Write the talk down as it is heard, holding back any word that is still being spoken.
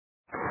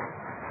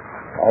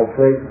All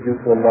praise due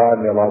to Allah,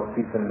 and Allah's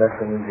peace and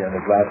blessings on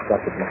His last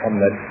Prophet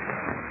Muhammad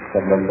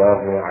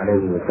sallallahu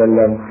alayhi wa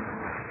sallam,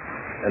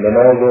 and on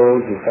all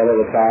those who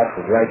follow the path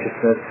of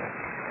righteousness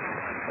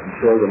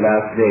until the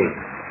last day.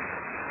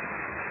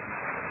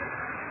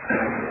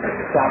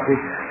 The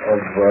topic of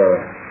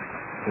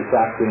this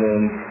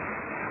afternoon's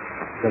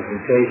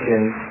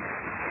presentation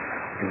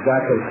is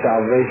that of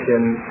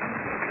salvation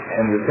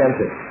and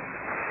repentance.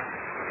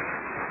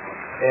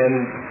 And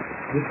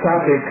this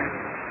topic,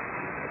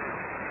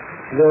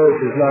 though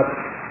it is not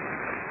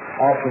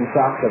often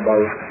talked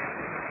about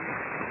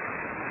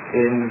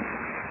in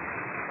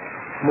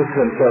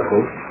Muslim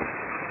circles,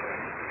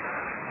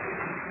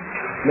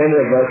 many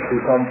of us who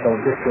come from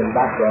Christian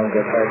backgrounds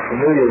are quite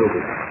familiar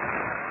with it.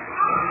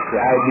 The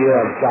idea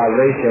of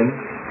salvation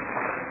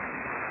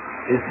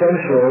is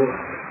central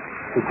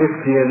to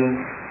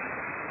Christian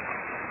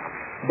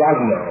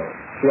dogma or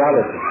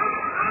theology.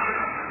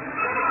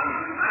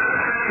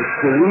 It's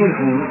the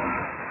reason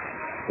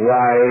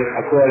why,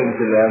 according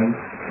to them,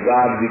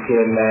 God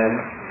became man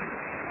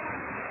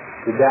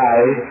to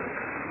die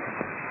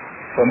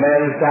for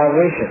man's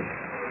salvation.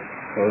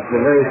 So it's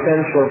a very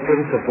central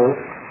principle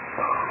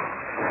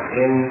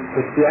in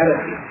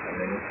Christianity. I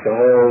mean, it's the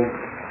whole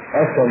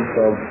essence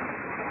of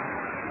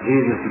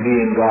Jesus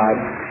being God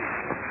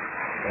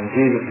and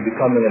Jesus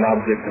becoming an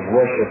object of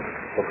worship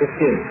for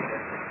Christians.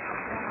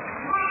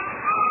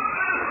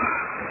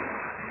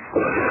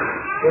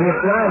 In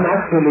Islam,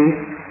 actually,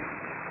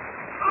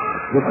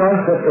 the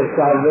concept of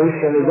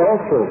salvation is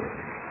also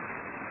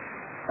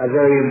a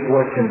very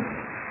important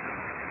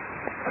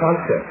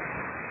concept,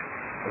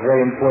 a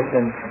very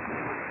important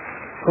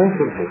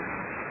principle,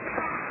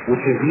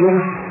 which is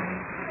linked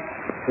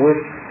with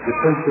the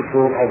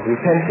principle of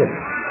repentance.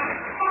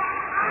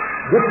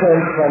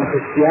 Different from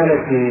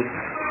Christianity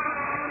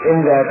in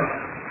that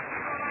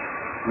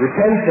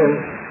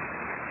repentance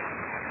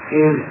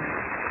is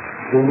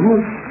the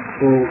route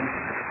to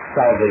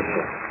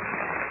salvation.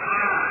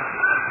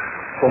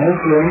 For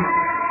Muslims,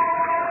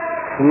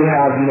 we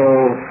have no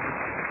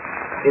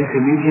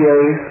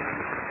intermediaries,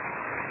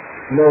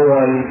 no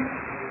one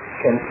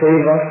can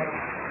save us.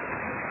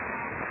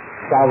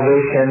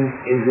 Salvation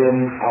is in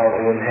our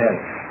own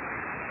hands.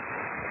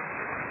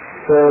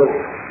 So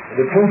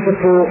the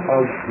principle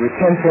of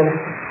repentance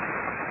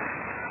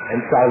and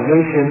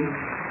salvation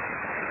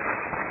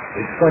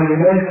is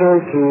fundamental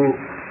to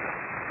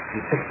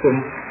the system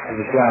of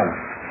Islam.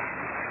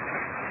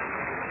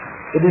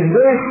 It is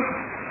based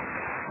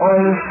on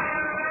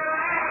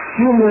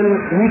human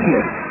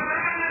weakness,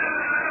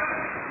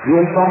 the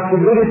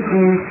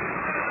impossibility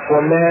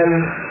for man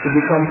to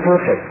become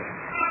perfect.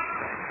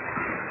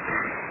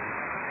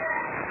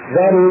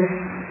 That is,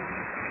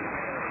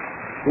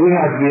 we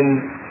have been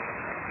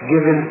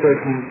given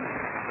certain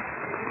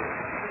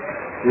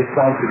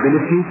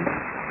responsibilities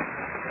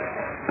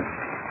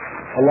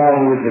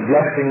along with the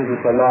blessings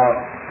that Allah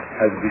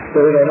has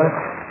bestowed on us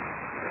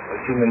as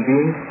human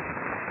beings.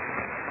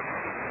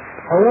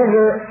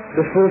 However,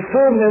 the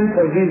fulfillment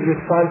of these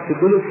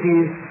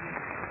responsibilities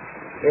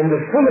in the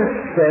fullest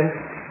sense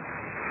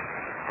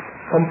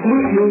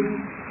completely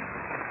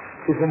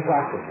is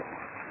impossible.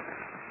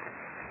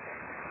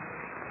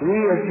 We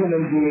as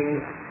human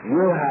beings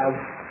will have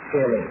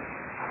failings.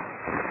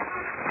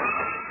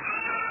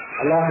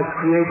 Allah has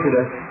created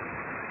us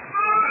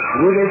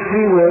with a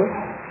free will,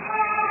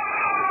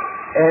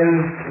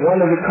 and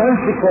one of the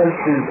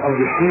consequences of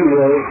the free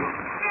will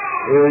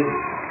is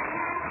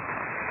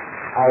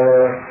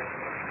our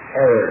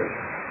errors,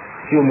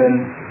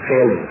 human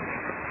failings.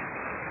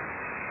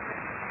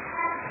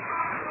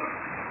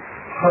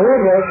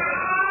 However,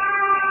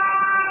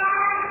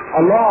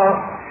 Allah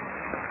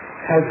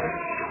has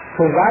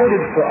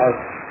provided for us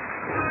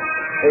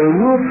a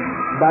route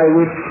by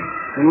which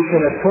we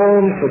can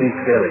atone for these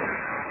failings.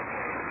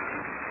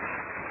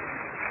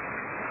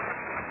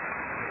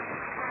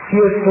 He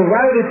has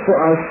provided for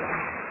us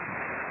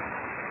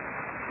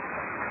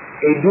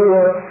a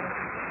door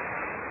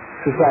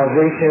to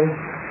salvation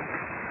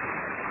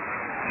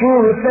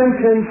through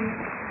repentance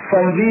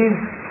from these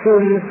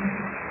sins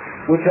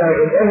which are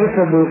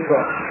inevitable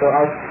for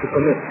us to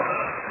commit.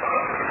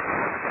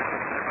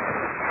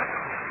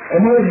 And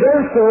He has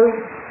done so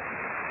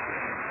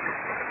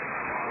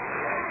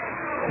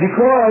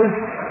because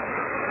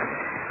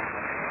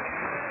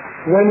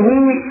when we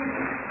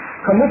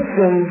commit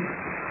sins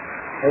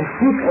and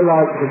seek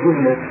Allah's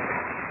forgiveness,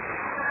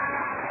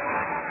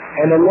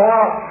 and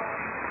Allah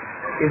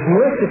is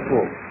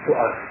merciful to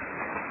us,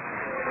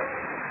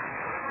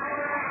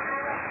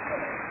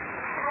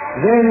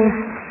 then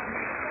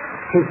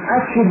His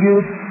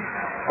attribute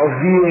of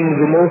being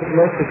the most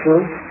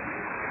merciful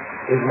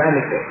is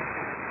manifest.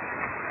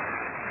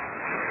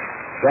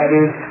 That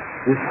is,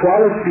 this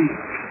quality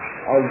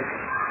of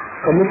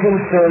committing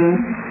sin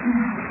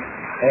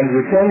and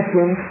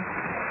repentance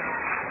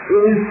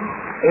is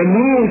a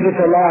means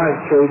that Allah has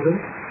chosen,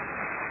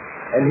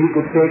 and He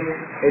could take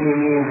any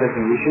means that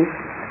He wishes.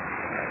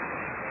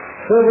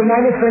 So the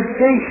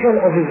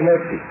manifestation of His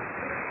mercy.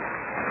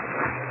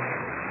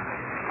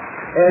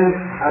 And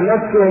I'm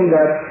not saying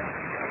that,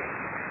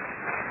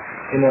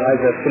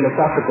 as a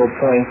philosophical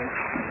point,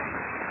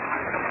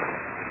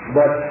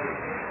 but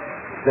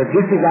that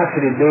this is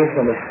actually based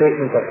on the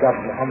statement of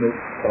Prophet Muhammad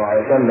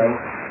ﷺ,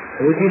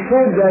 which he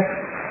said that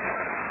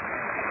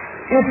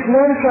if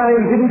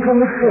mankind didn't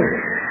commit sin,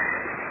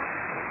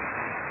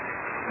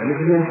 and this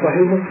is in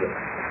Sahih Muslim,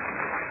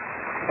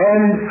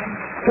 and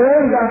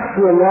turn back to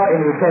Allah in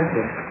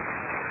repentance,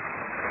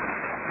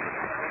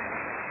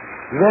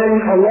 then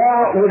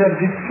Allah would have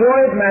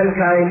destroyed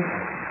mankind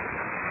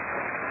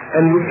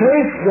and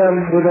replaced them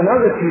with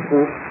another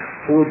people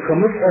who would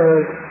commit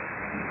errors,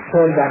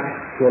 turn back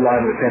to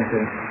Allah in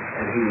repentance,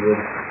 and He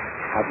would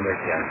have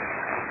mercy on them.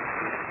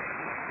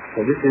 So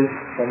this is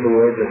from the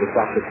words of the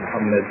Prophet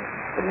Muhammad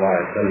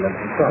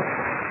himself.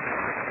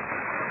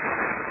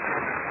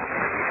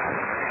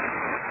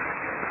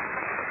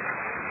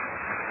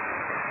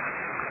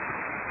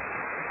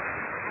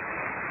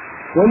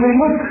 When we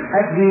look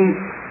at the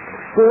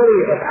story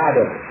of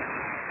Adam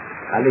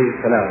alayhi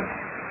salam,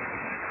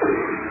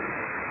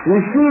 we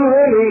see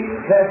really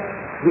that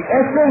the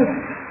essence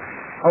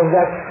of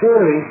that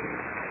story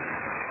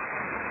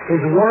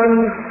is one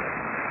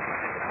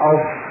of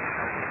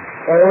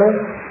error,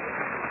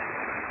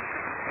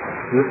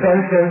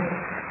 repentance,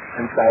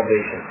 and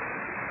salvation.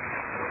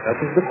 That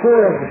is the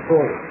core of the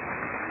story.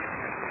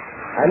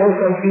 I know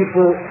some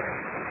people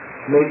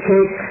may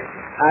take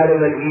Adam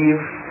and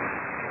Eve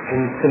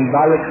in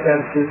symbolic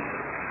senses,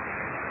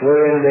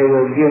 wherein they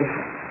will give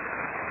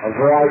a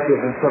variety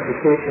of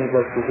interpretations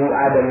as to who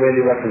Adam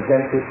really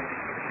represented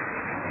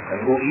and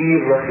who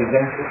Eve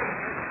represented,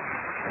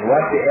 and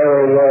what the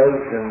error was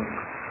and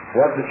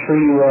what the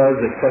tree was,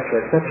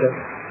 etc., etc.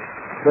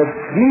 But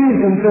these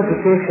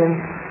interpretations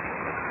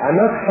are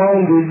not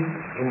founded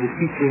in the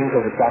teachings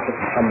of the Prophet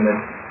Muhammad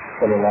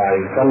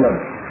ﷺ.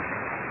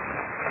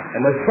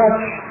 And as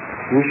such,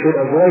 we should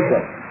avoid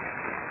them.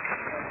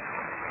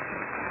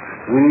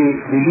 We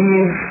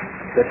believe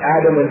that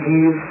Adam and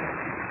Eve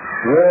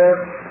were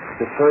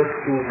the first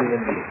two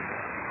human beings.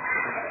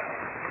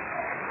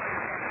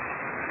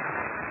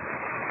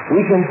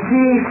 We can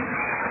see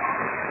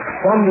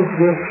from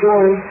this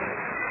story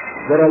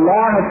that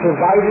Allah has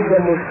provided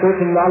them with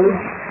certain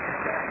knowledge,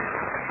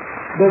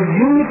 but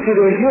due to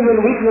their human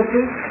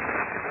weaknesses,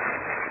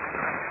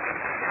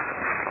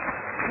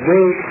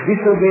 they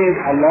disobeyed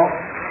Allah,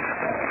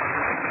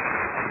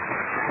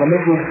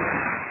 committed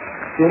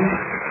sin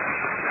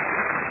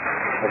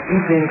of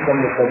eating from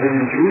the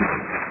forbidden tree.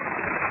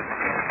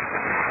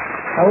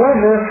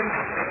 However,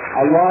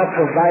 Allah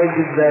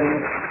provided them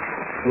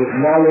with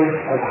knowledge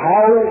of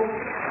how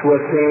to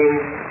attain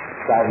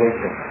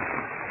salvation.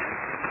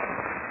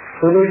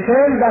 So they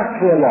turned back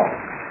to Allah,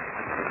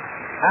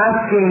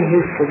 asking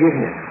His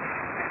forgiveness,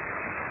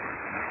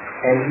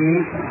 and He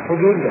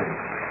forgave them.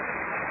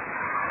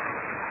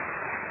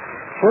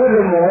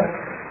 Furthermore,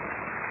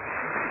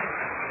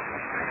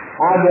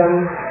 Adam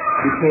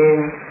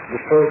became the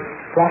first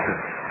prophet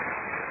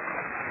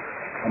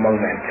among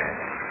mankind.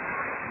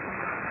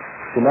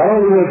 So not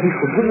only was he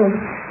forgiven,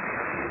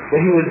 but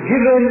he was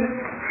given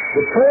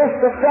the post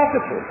of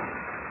prophethood,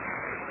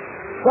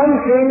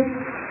 something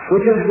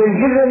which has been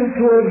given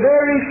to a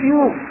very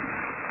few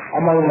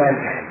among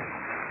mankind.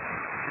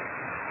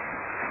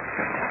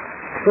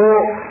 So,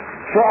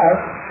 for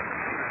us,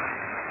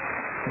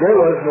 there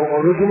was no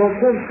original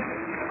sin,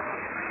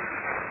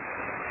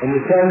 in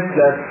the sense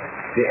that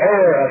the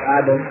error of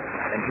Adam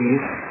and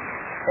Eve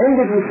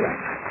ended with that.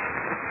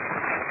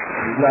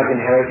 It is not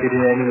inherited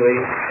in any way,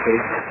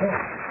 shape, or form.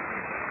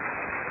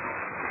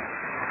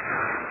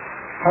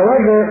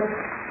 However,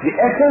 the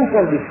essence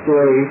of the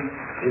story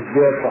is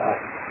there for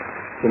us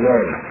to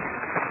learn.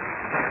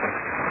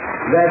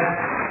 That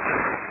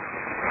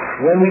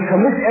when we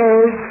commit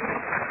errors,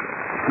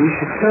 we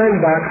should turn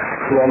back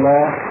to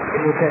Allah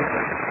in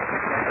repentance.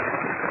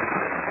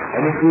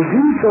 And if we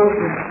do so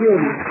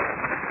sincerely,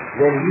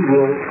 then He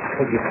will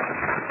forgive us.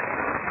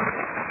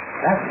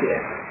 That's the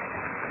essence.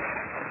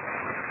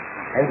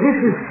 And this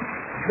is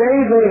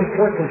very, very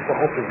important for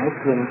us as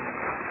Muslims,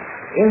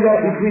 in that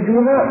if we do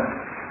not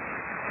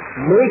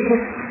make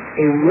it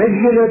a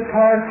regular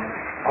part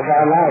of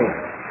our lives,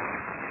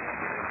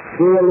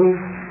 daily,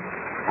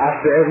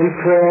 after every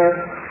prayer,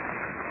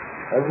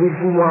 every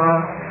Jumu'ah,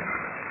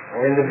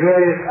 or in the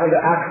various other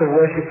acts of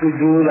worship we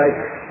do, like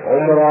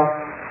Umrah,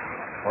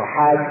 or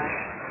Hajj,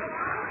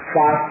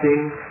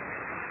 fasting,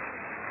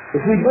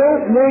 if we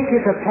don't make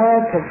it a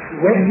part of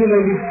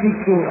regularly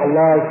seeking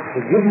Allah's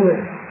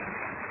forgiveness,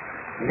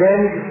 then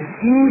it is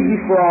easy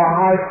for our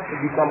hearts to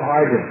become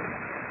hardened.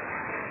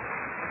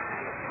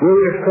 We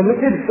have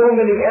committed so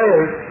many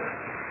errors,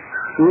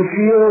 we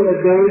feel that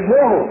there is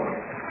no hope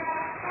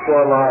for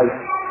Allah's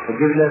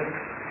forgiveness,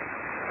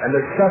 and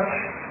as such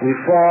we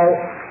fall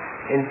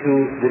into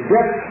the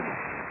depths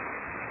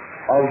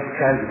of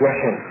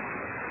transgression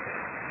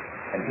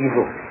and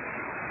evil.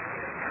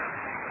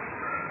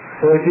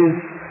 So it is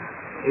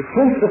a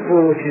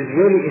principle which is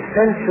really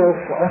essential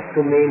for us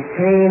to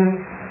maintain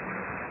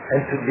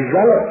and to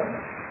develop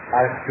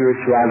our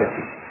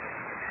spirituality.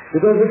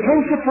 Because the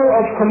principle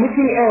of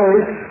committing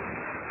errors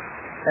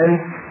and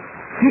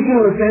seeking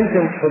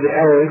repentance for the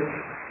errors,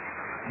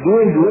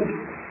 doing good,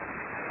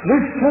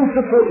 this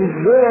principle is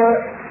there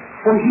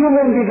for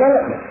human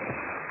development.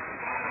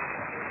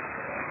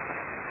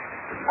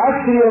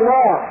 Actually,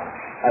 Allah,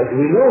 as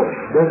we know,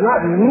 does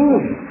not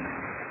need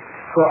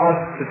for us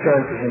to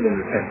turn to Him in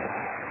repentance.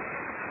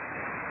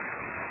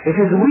 It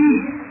is we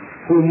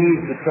who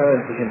need to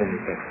turn to Him in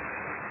repentance.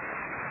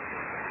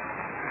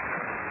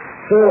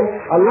 So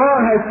Allah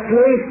has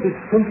placed this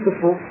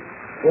principle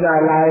in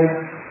our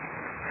lives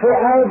for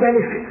our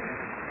benefit,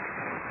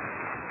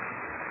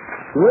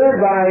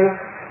 whereby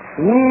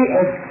we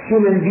as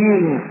human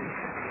beings,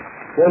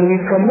 when we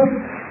commit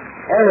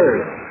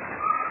errors,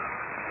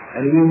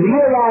 and we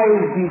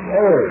realize these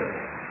errors,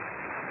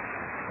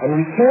 and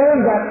we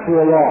turn back to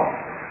Allah,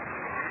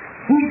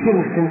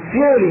 seeking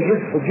sincerely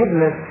His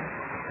forgiveness,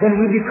 then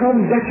we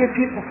become better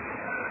people.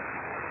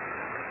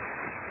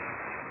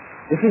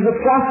 This is a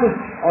process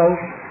of,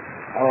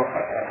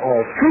 or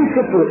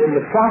principle in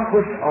the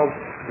process of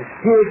the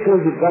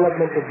spiritual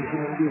development of the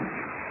human being.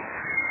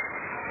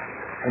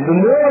 And the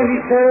more he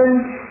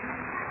turns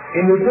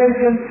in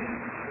repentance,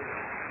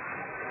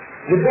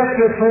 the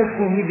better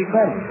person he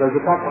becomes. As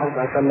the Prophet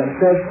ﷺ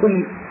said,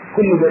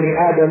 كل بني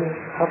آدم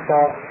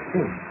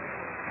خطاؤون.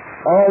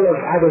 All of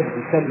Adam's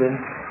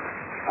descendants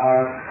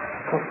are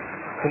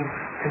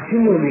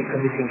continually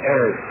committing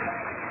errors.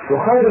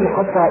 وخير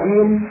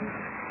الخطائين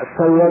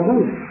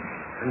التوابون.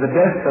 And the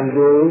best of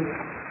those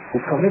who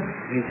commit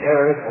these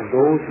errors are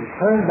those who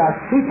turn back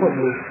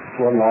frequently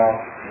to Allah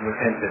in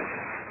repentance.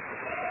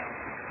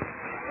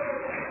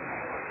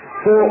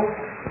 So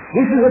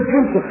this is a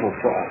principle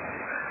for us,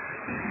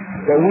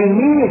 that we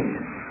need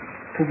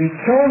to be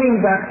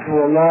turning back to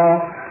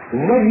Allah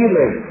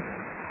regularly,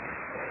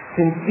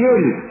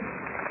 sincerely,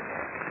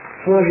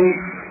 for the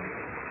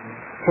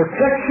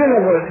protection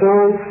of our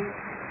souls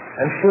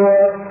and for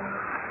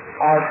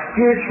our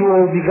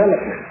spiritual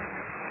development.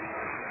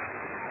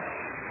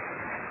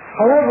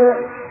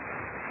 However,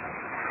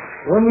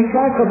 when we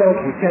talk about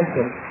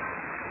repentance,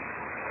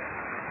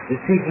 the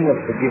seeking of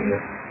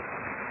forgiveness,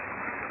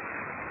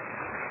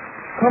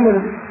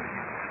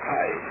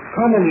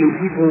 commonly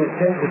people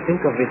tend to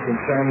think of it in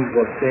terms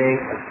of saying,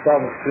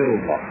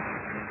 Astaghfirullah,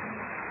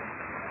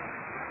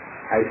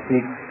 I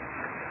seek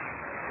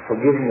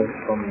forgiveness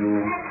from you,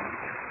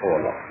 O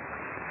Allah.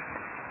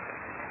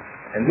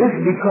 And this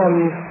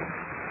becomes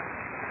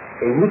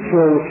a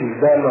ritual which is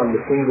done on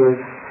the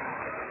fingers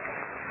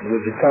and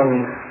with the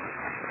tongue,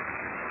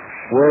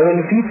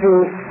 wherein people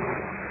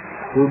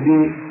will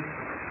be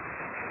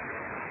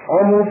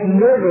almost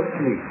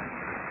nervously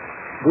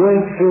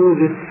going through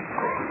this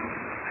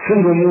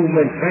finger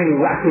movement, very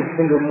rapid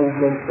finger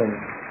movements, and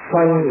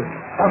tongue is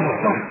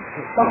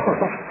stop.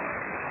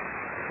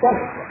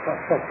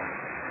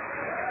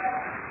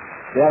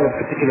 They have a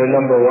particular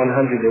number,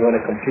 100, they want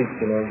to complete,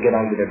 get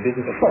on with their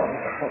business.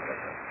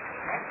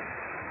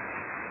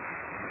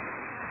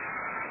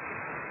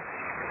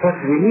 But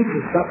we need to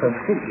stop and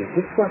think, is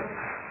this what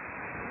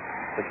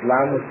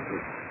Islam is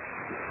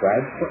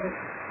described for us?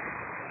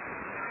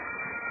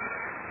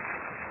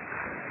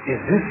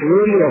 Is this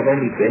really of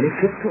any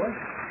benefit to us?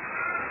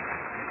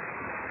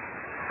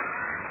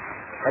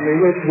 I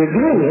mean, we're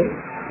doing it,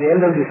 at the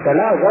end of the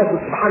salah, what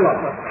is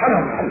subhanallah,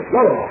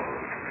 subhanallah.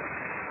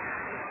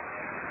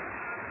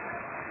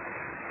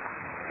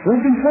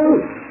 We've been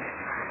told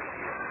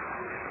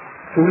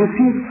to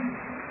repeat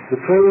the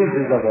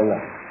praises of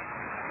Allah.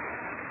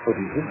 But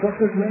is this what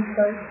was meant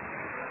by it?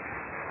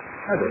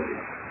 I don't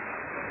think.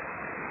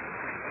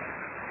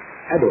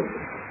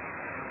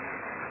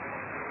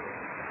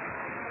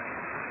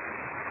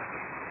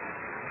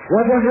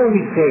 Whatever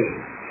we say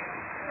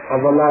of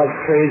Allah's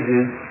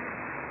praises,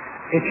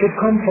 it should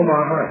come from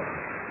our heart.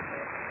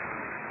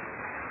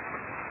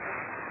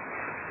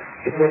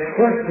 It's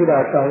expressed with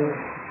our tongue,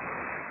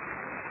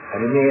 and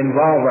it may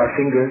involve our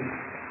fingers,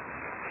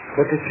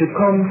 but it should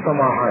come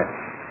from our heart.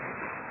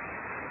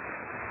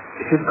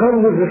 It should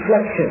come with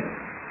reflection.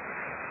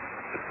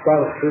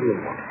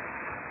 Astaghfirullah.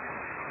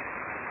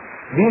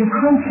 Being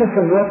conscious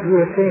of what we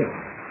are saying.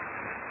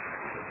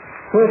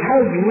 So it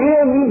has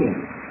real meaning,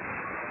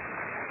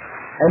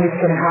 and it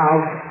can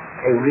have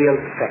a real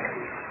effect.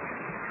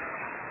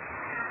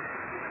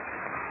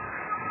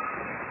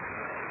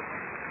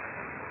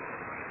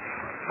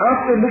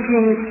 After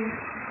looking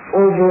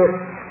over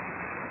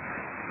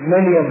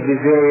many of the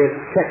various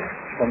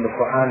texts from the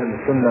Quran and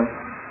the Sunnah,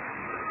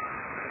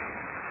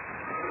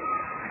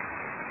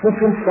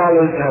 Muslim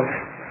scholars have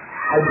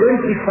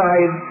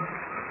identified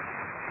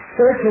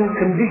certain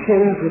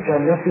conditions which are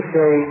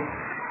necessary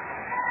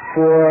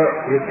for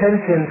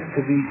repentance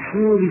to be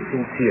truly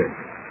sincere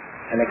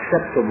and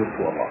acceptable to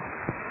Allah.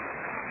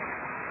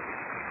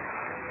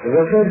 As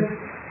I said,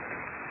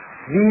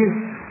 these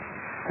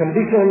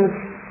conditions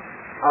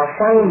are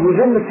found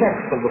within the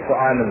text of the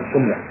Quran and the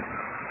Sunnah.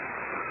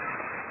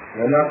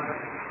 They're not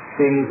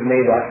things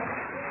made up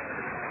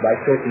by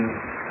certain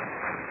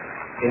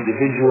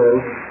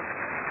individuals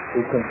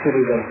who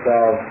consider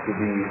themselves to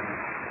be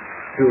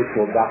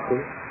spiritual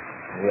doctors.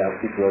 We have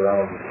people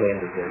around who claim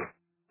that they're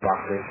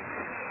doctors.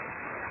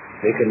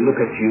 They can look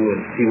at you and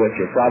see what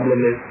your problem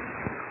is,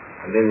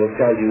 and they will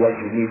tell you what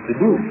you need to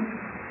do.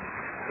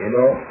 You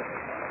know,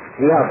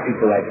 we have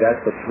people like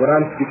that, but what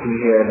I'm speaking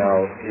here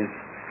now is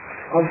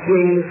of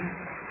things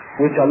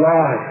which Allah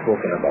has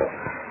spoken about,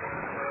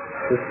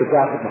 which the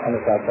Prophet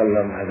Muhammad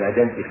has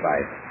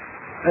identified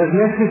as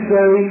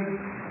necessary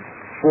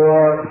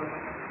for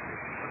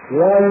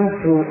one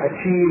to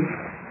achieve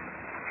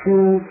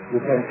true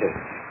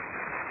repentance,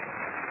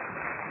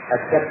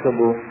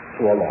 acceptable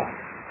to Allah.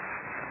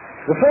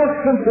 The first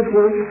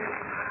principle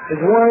is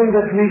one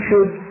that we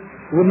should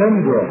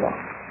remember Allah.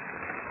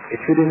 It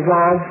should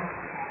involve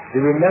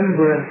the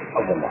remembrance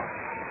of Allah.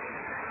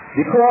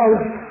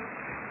 Because,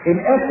 in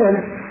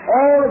essence,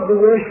 all of the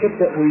worship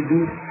that we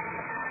do,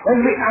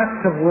 every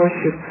act of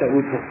worship that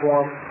we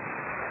perform,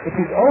 it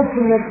is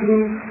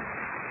ultimately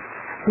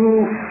to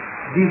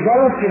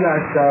develop in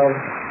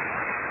ourselves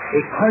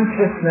a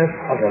consciousness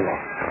of Allah.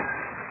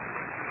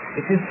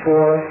 It is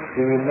for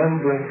the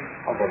remembrance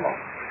of Allah.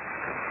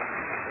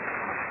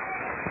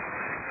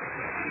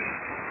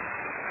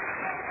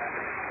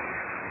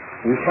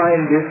 We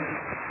find this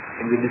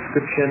in the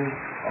description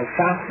of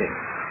fasting.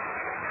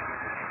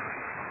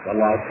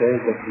 Allah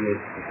says that He has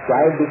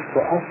described it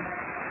for us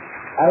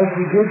as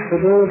He did for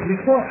those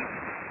before.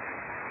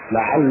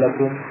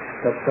 لَعَلَّكُمْ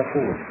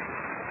تَتَّقُونَ.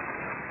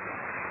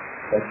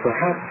 That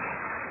perhaps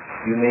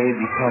you may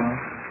become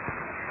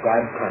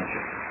God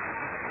conscious.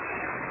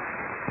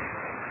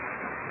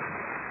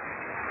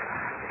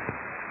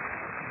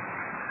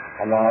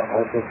 Allah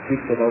also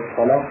speaks about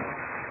salah,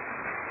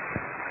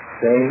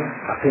 saying,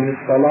 أَقِمِ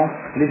الصَّلَاةِ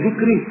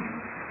لِذِكْرِي.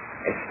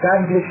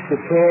 Establish the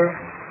prayer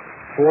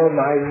for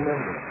my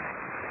remembrance.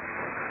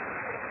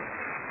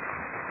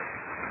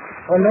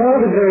 And all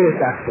the various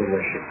acts of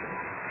worship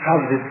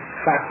have this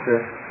factor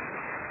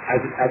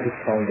as its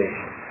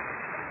foundation.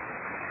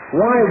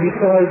 Why?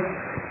 Because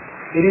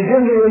it is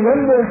in the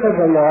remembrance of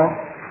Allah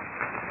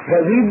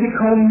that we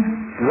become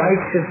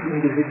righteous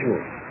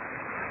individuals.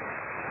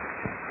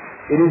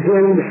 It is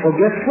in the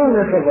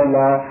forgetfulness of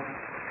Allah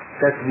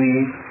that we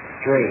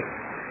stray.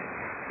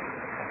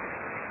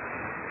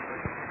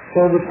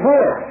 So the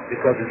prayer,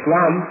 because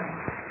Islam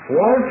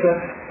wants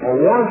us, or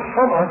wants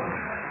from us,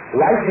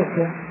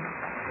 righteousness,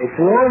 it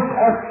wants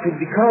us to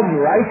become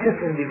righteous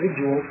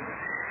individuals,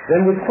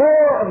 then the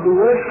core of the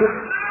worship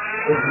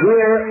is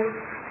there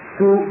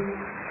to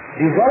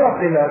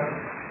develop in us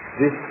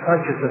this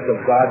consciousness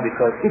of God,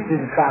 because it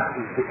in fact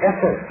is the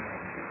essence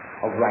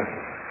of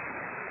righteousness.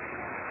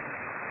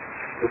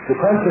 It's the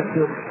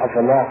consciousness of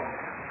Allah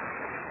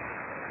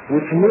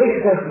which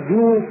makes us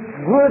do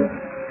good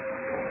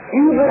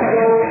even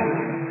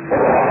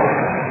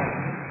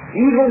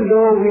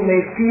though we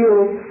may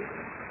feel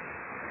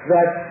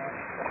that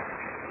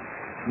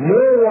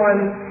no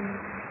one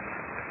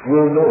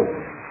will know.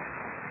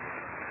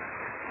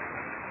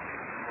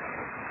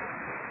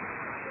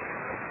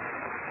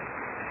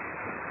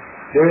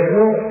 There is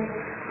no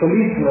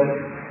policeman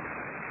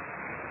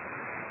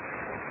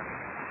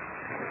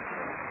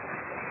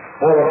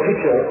or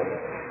official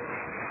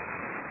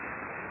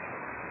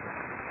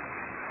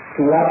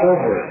to watch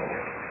over it.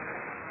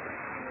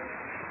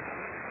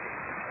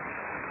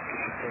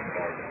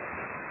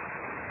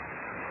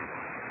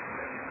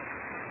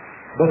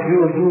 But we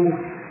will do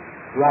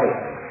right.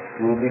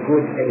 We will be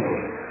good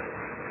anyway.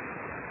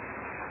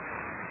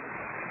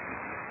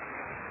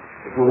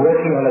 If we're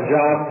working on a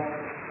job,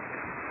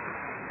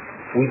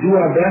 we do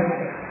our best,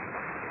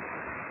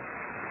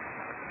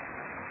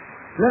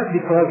 not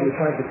because we're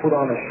trying to put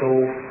on a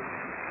show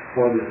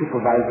for the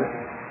supervisor,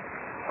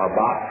 our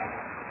boss.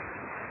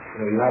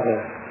 You have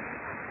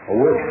a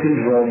work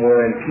syndrome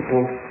wherein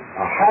people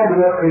are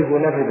hard workers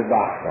whenever the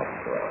boss comes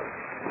around.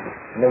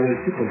 And then when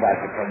the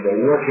supervisor comes,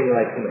 they're working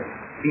like,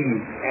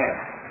 thieves,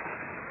 ants.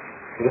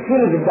 But as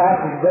soon as the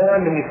boss is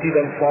gone, then you see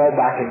them fall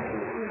back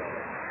into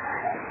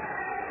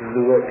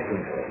the work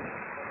syndrome.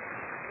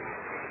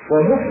 For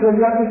a Muslim,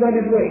 that is not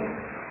his way.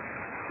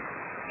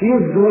 He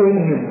is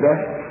doing his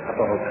best at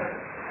all times.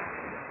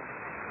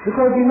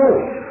 Because he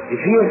knows, if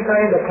he has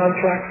signed a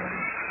contract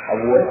of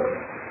work,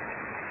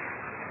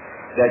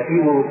 that he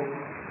will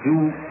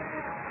do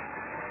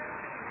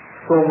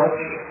so much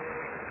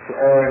to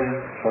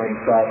earn for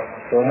himself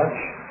so much,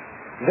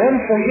 then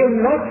for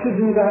him not to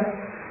do that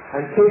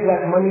and take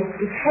that money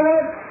is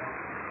haram.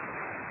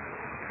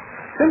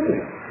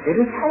 Simply, it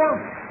is haram.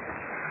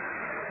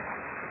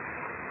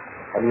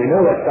 And we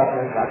know what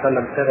Prophet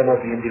ﷺ said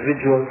about the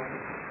individual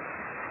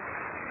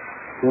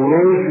who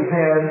raised his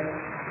hand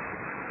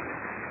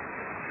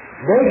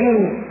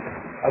begging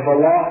of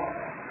Allah,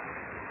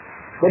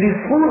 but his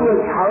food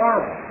was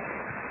haram,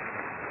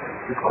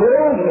 his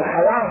clothes were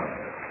haram.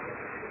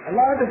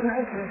 Allah doesn't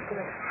answer his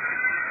prayer.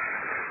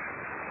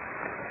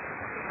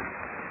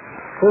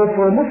 So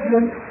for a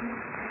Muslim,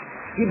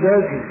 he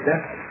does his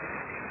best.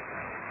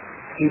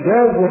 He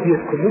does what he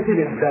has committed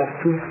himself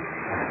to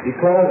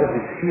because of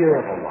his fear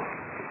of Allah.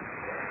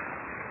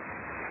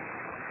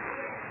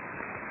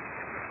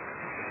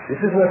 This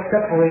is what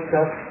separates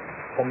us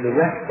from the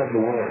rest of the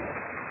world.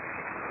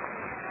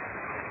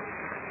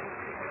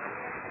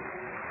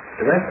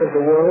 The rest of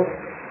the world,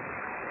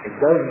 it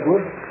does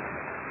good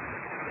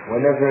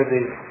whenever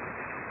the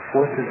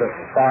forces of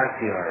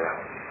authority are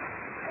around.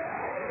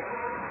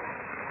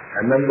 I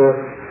remember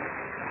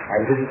I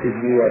visited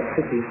New York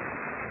City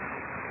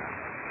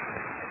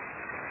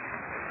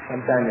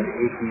sometime in the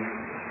 80s,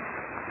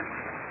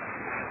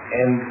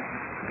 and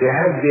there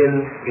had been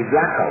a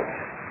blackout.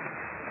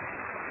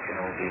 You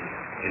know, the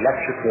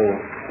electrical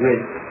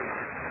grid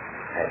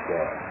had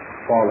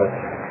fallen,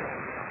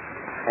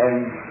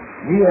 and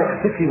New York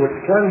City was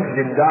plunged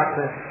in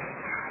darkness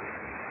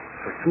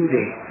for 2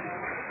 days.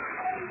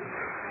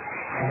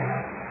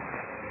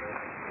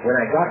 When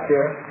I got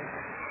there,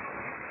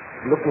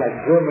 it looked like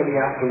Germany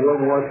after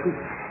World War II.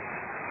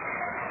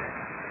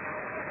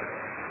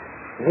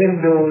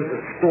 Windows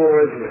of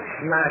stores were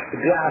smashed,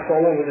 glass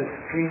all over the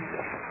street.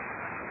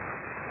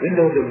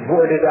 Windows were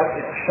boarded up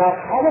in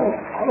shops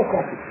all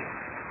across the city.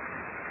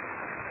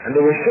 And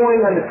they were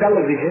showing on the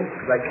television,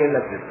 because I came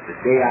up the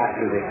day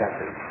after they got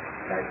the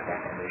night stuff.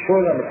 And they were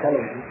showing on the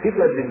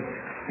television.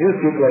 News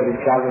people have been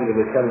traveling with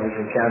the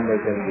television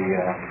cameras and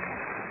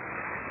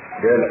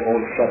their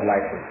own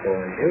floodlights and so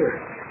on. They were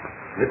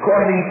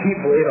recording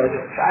people,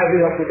 just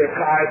driving up with their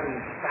cars and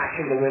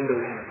smashing the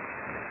windows.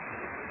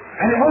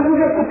 And it wasn't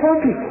just the poor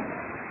people.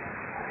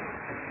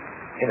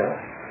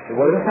 It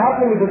wasn't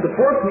happening with the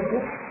poor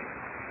people.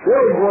 They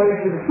were going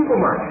to the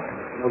supermarket,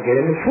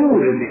 getting the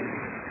food. And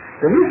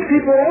the rich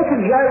people also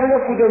driving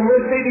up with their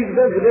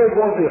Mercedes-Benz. They were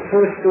going to the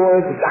first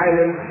stores, the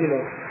diamonds, to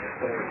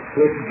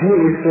the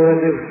jewelry stores.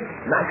 They were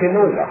knocking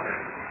those off.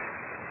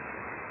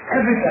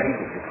 Everybody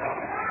was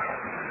involved.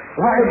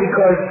 Why?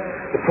 Because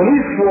the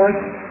police force,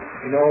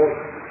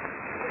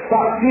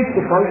 stopped peace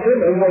to function.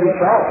 Everybody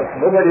thought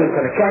nobody was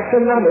going to catch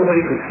them now.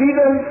 Nobody could see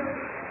them.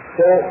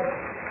 So,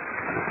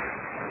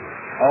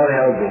 all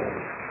hell broke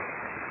loose.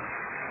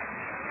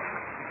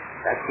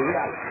 That's the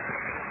reality.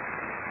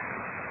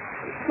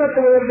 It's not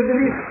the way of the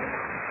believer.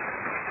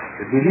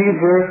 The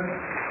believer,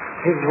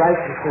 his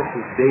righteousness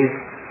is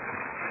based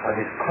on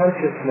his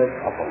consciousness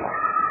of Allah.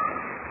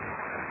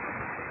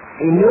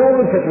 He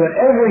knows that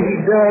whatever he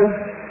does,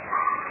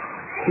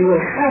 he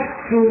will have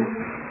to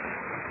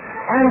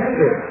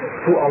answer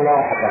to Allah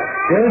about it.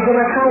 There is an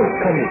account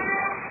coming.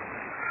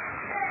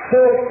 So,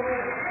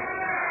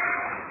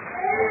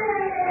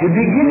 the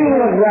beginning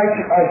of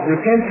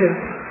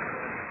repentance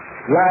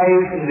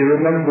lies in the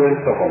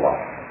remembrance of Allah.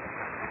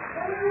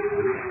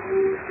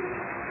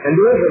 And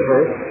there is a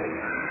verse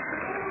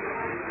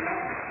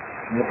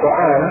in the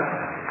Quran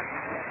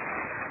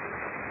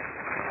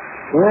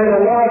where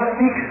Allah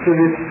speaks to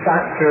this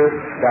factor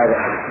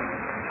directly.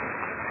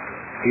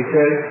 He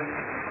says,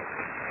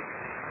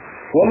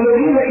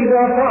 وَالَّذِينَ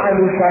إِذَا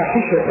فَعَلُوا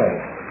فَاحِشَةً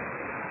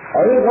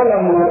أَوْ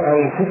ظَلَمُوا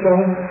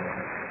أَنفُسَهُمْ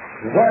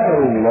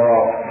ذَكَرُوا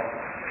اللَّهَ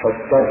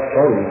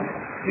فَاسْتَغْفَرُوا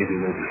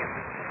لِذُنُوبِهِمْ.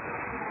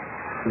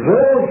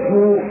 Those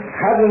who,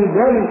 having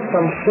done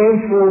some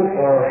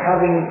shameful or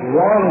having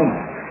wronged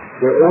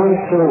their own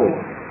souls,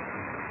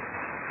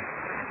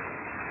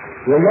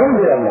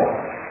 remember Allah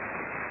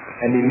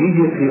and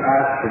immediately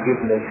ask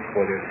forgiveness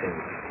for their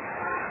sins.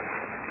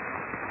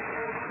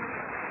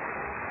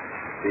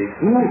 They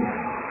do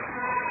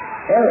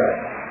error.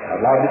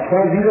 Allah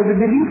describes these are the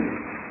believers.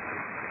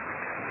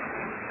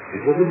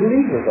 These are the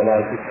believers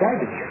Allah is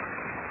describing here.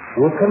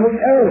 Who will commit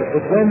errors,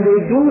 but when they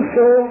do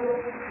so,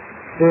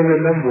 they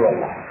remember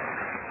Allah.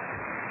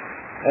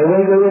 And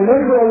when they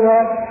remember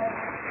Allah,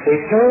 they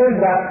turn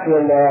back to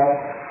Allah,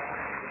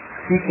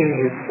 seeking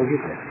His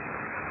forgiveness.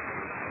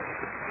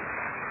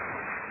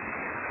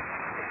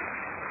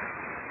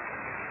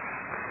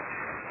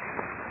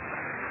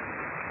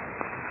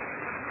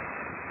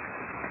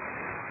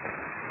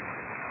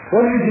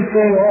 What we should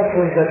say also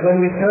is that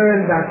when we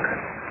turn back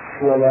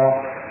to Allah,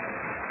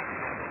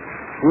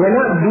 we are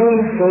not doing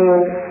so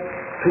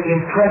to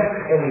impress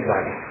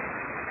anybody.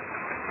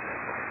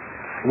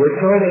 We're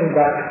turning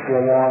back to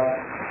Allah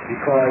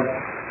because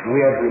we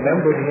have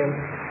remembered Him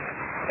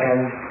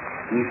and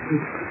we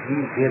seek to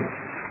please Him.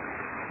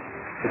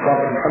 The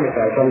Prophet Muhammad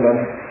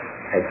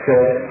had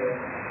said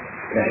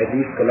in a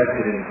hadith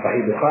collected in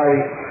Sahih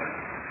Bukhari,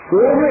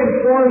 whoever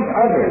informs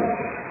others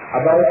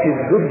about his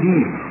good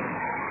deeds,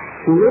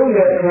 who will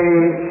their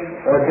praise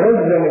or does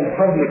them in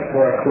public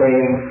for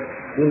acclaim,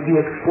 will be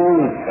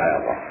exposed by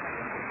Allah.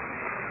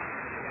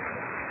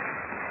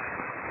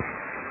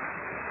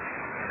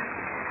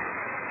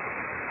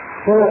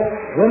 So,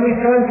 when we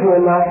turn to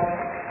Allah,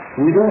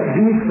 we don't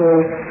do so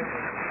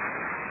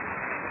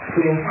to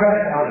impress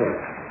others,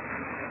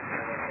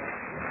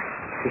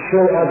 to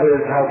show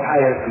others how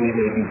pious we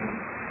may be.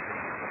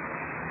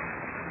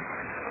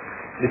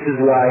 This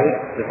is why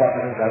the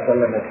Prophet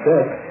ﷺ has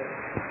said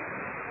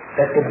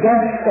that the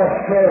best of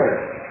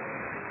prayers,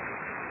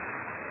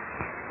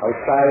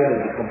 outside of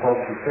the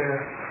compulsory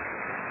prayer,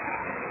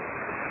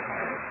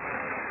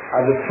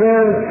 are the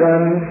prayers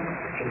done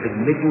in the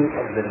middle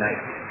of the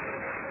night.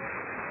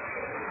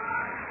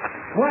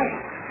 Why?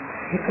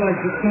 Because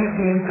you can't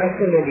be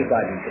impressing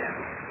anybody there.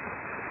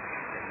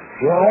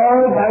 You're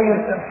all by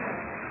yourself.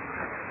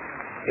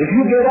 If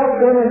you get up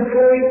there and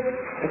pray,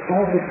 it's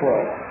all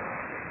before Allah.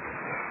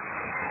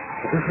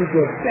 This is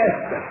your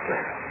best of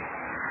prayer.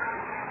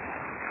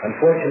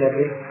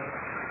 Unfortunately,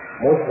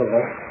 most of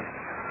us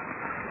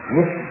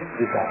miss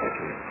this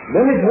opportunity.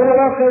 When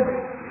Allah said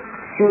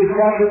to his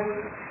Prophet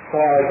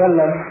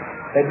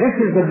that this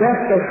is the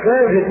best of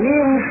prayers, it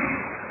means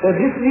that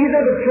these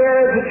are the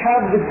prayers which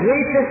have the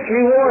greatest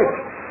reward.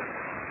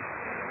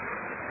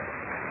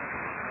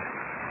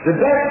 The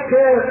best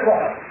prayers for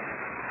us.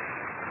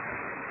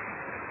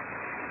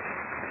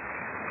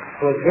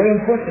 So it's very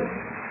important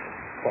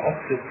for us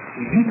to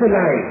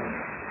utilize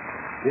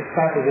this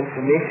type of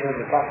information that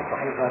the Prophet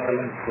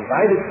ﷺ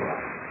provided for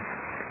us.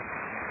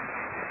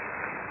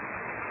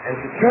 And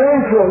to turn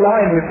to Allah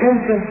in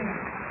repentance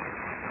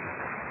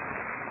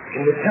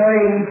in the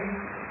times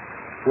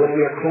when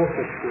we are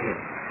closest to Him.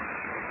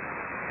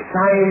 The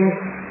times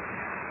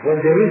when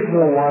there is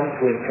no one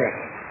to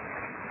impress.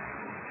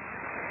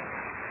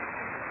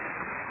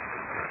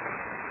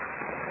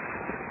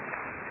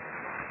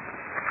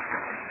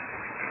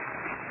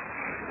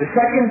 The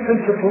second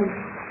principle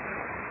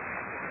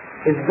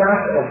is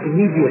that of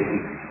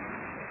immediacy.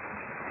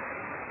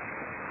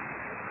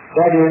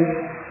 That is,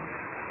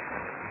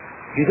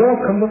 you don't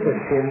commit a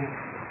sin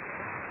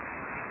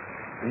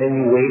and then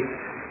you wait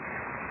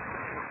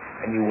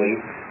and you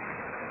wait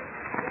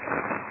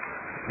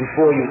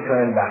before you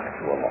turn back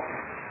to Allah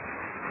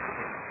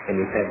and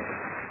repent.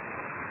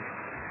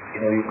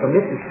 You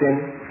commit the sin,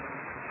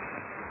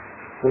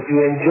 but you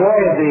enjoy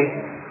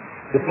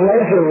the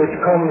pleasure which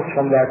comes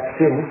from that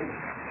sin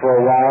for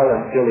a while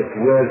until it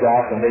wears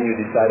off, and then you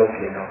decide,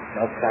 okay, now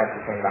it's time to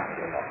turn back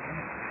to Allah.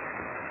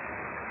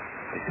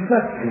 This is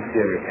not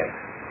sincere repentance.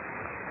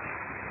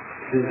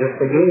 This is just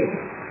a game.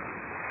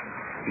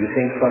 You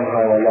think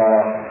somehow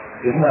Allah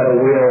is not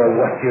aware of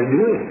what you're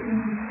doing.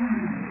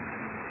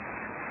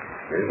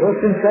 There's no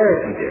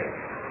sincerity there.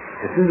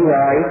 This is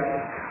why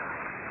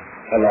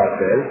Allah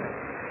says,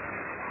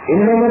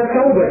 إنما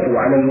التوبة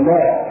على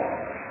الله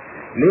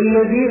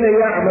للذين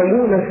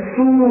يعملون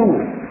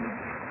السوء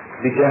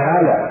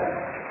بجهالة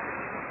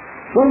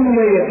ثم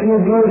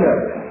يتوبون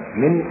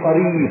من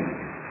قريب.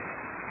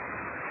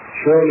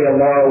 Surely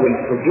Allah will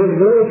forgive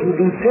those who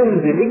do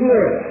sins in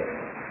ignorance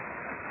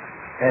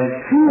and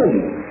soon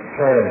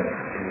turn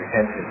in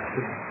repentance.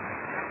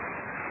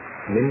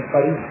 من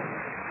قريب.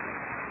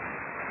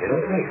 They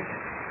don't wait.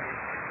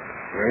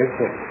 Very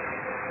quick.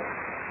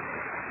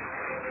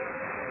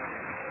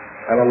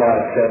 And Allah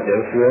has said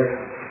elsewhere,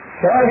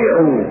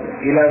 سارعوا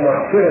إلى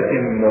مغفرة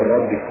من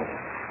ربكم.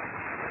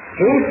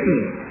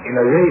 Hasten in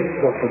a race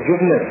for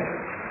forgiveness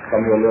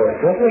from your Lord.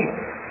 Don't wait.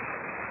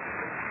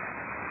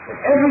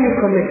 Whenever you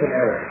commit an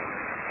error,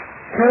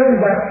 turn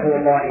back to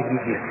Allah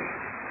immediately.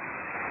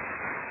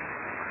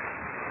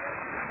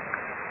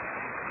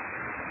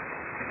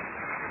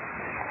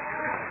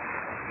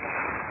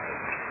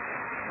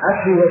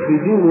 Actually, what we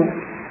do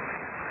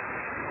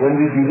when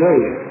we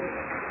delay,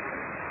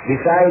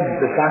 besides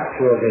the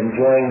factor of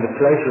enjoying the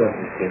pleasure of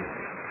the sin,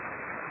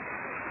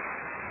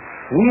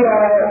 we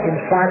are in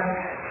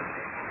fact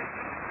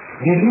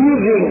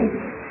believing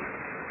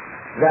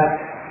that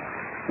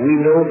we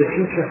know the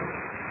future,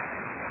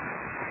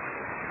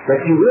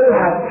 that you will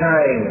have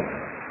time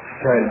to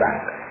turn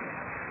back.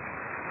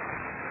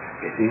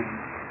 You see?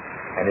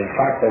 And in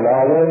fact,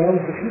 Allah alone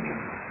knows the future.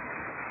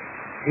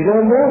 You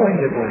don't know when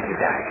you're going to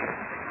die.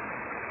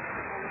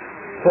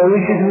 So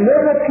we should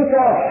never put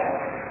off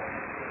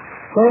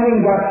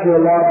turning back to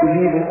Allah,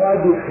 believing,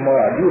 I'll do it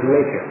tomorrow, I'll do it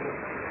later.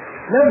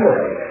 Never.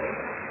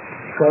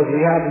 Because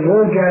we have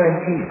no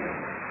guarantee.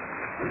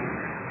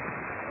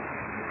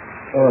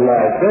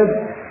 Allah said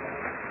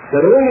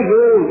that only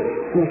those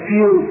who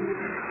feel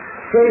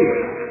safe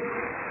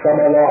from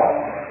Allah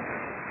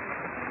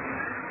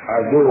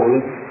are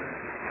those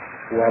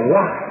who are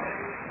lost.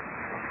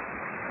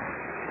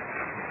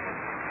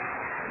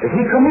 If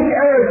we commit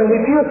errors and we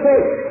feel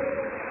safe,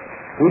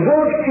 we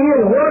don't feel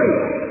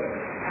worried,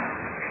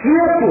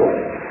 fearful,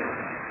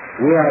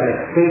 we are in a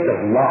state of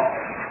loss.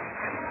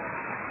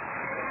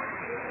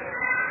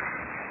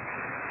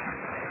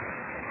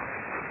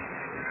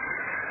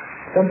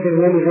 Something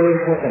really very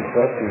important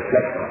for us to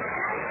reflect on.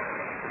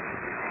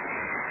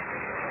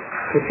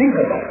 To think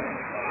about.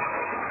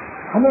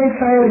 How many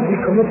times we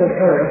commit an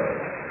error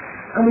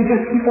and we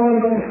just keep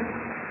on going?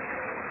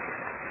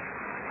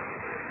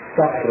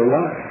 Stop for a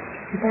while.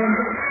 Keep on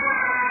going.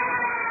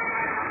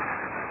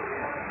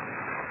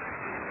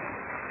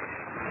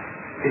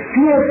 The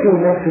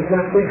fearfulness is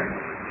not there.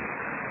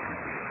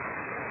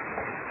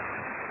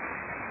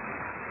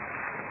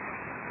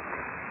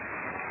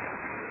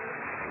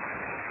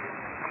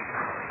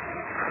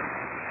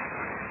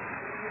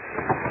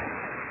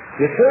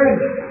 The third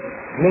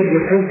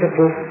major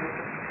principle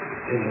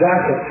is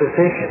that of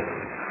cessation.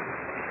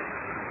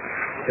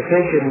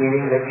 Cessation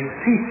meaning that you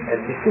cease and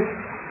desist.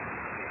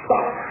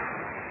 Stop.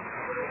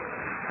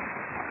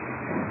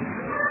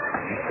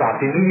 You stop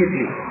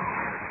immediately.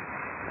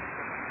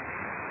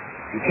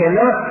 You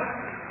cannot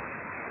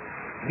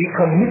be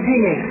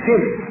committing a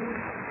sin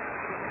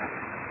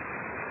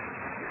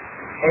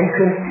and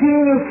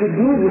continue to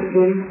do the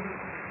sin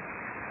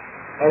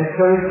and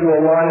turn to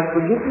Allah in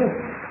forgiveness.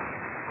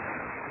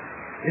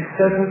 This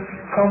doesn't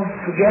come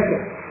together.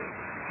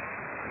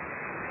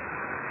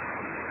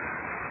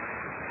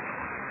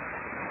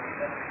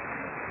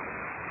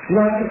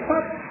 Not to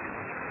stop.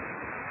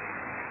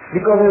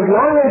 Because as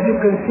long as you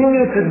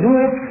continue to do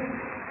it,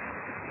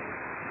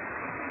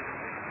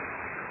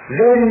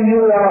 then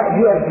you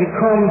have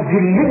become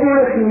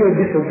deliberate in your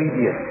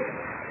disobedience.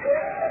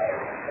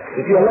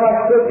 If you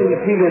Allah spoke in the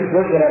previous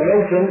verse that I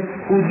mentioned,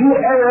 who do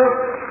error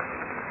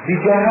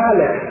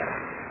bijahala,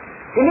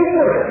 in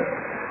ignorance.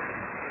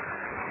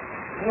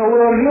 You know,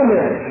 we're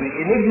humans.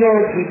 In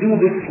ignorance we do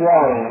this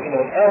wrong. You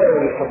know, error,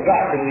 we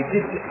forgot and we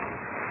did it.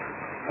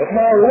 But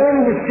now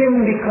when the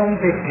sin becomes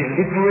a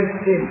deliberate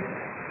sin,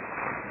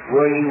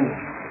 where you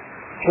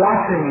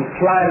plot and you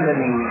plan and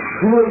you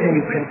do it and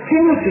you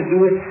continue to do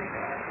it,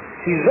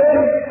 see then,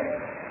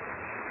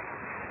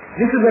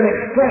 this is an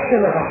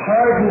expression of a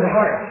hardened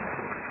heart.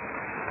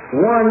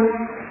 One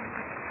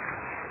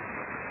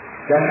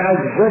that has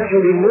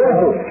virtually no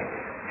hope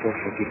for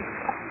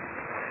forgiveness.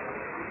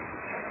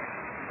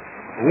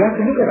 We have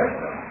to look at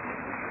ourselves.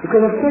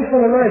 Because of course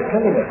when Allah is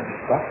telling us this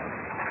stuff,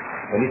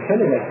 when He's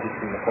telling us this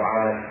in the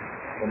Quran,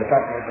 when the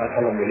Prophet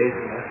relates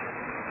to us,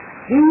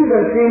 these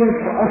are things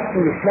for us to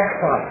reflect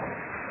on,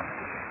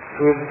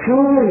 to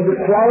improve the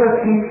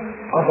quality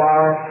of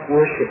our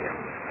worship.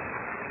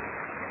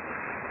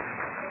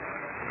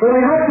 So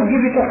we have to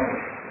give it up.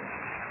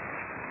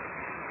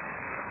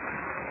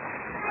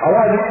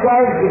 Allah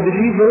describes the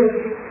believers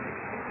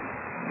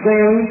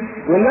saying,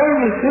 وَلَنْ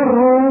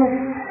يُصِرُّوا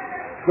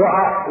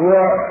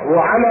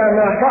وَعَلَى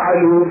مَا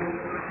فَعَلُوا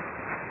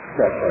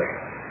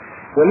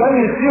وَلَنْ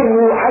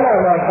يُصِرُّوا عَلَى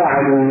مَا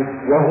فَعَلُوا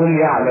وَهُمْ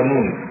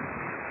يَعْلَمُونَ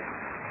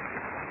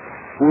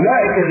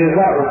أُولَئِكَ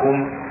جَزَاؤُهُمْ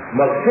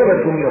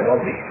مَغْفِرَةٌ مِنْ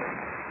رَبِّهِمْ.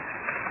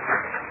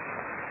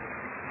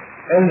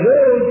 And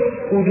those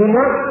who do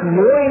not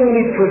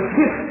knowingly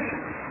persist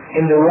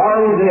in the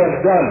wrong they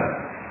have done,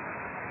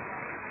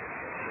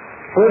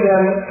 for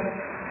them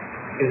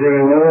is a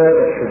reward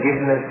of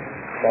forgiveness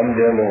from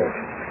their Lord.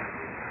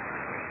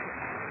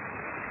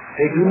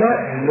 They do not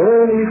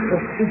knowingly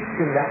persist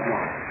in that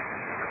wrong.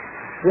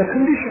 Their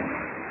condition.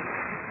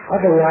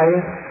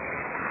 Otherwise,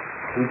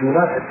 we do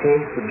not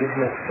attain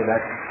forgiveness for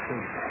that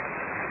sin.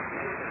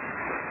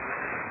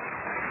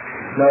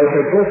 Now, if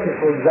a person,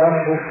 for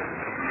example,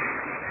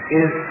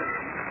 is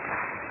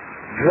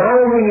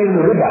drowning in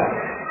riba,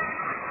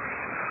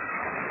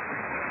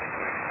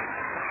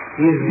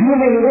 he is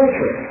dealing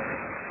interest.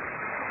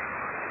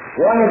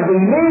 One of the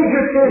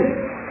major sins.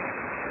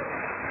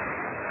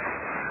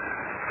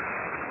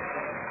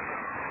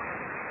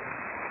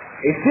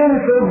 A sin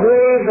so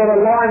grave that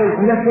Allah and His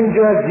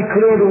Messenger have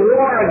declared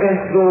war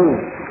against those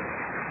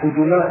who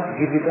do not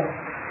give it up.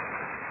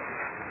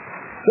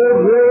 So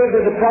grave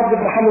that the Prophet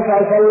Muhammad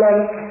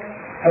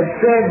had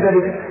said that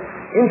its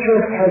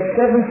interest has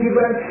 70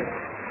 branches.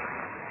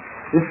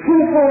 The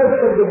sinfulness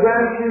of the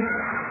branches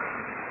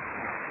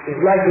is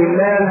like a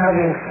man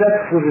having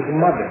sex with his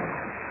mother.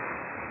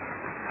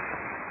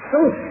 So,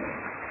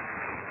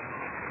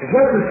 it's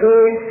not to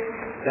say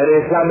that in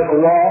Islamic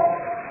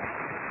law,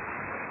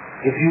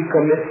 if you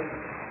commit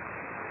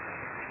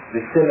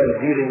the sin of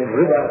dealing in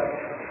riba,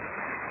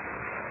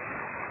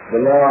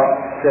 the law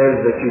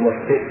says that you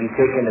must be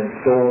taken and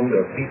stoned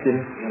or beaten,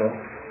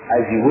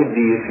 as you would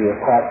be if you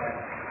were caught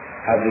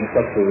having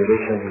sexual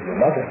relations with your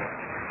mother.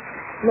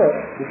 No,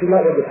 this is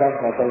not what the Prophet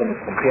is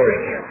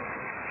comparing here.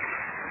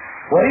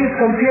 What he's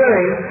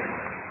comparing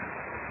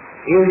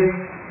is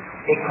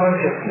a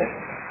consciousness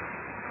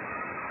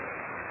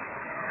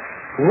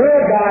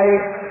whereby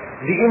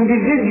the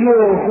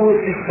individual who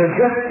it is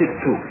suggested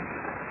to,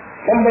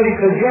 somebody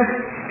suggests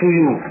to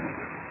you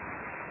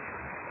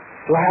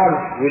to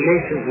have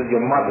relations with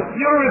your mother,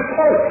 you're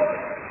repulsed.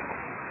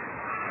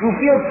 You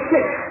feel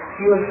sick to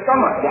your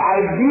stomach. The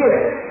idea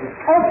is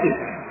repulsive.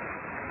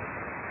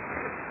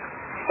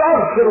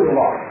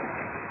 Astaghfirullah.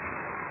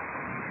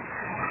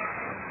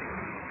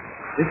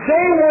 The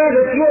same way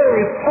that you are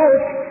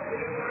repulsed,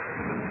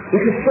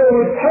 which is so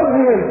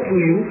repugnant to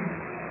you,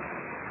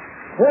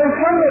 when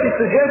somebody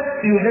suggests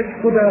to you, let's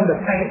go down the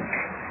bank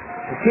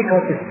and take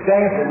out this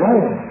bank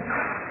loan,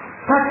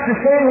 that's the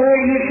same way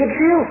you should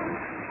feel.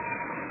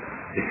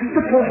 This is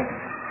the point.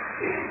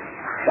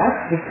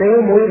 That's the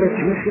same way that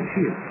you should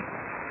feel.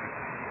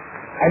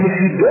 And if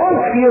you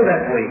don't feel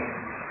that way,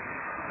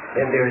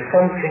 then there is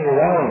something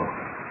wrong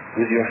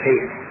with your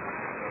faith.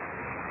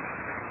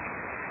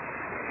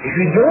 If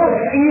you don't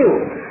feel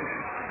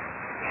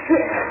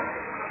sick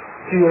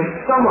to your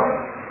stomach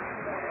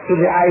to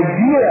the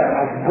idea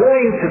of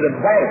going to the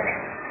bank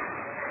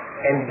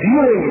and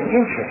dealing in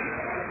interest,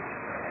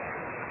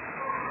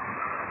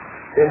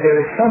 then there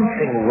is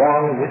something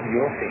wrong with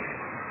your faith.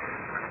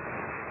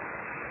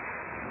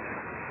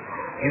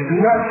 You do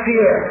not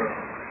fear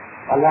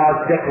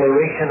Allah's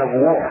declaration of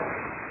war.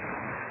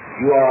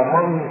 You are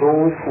among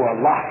those who are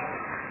lost.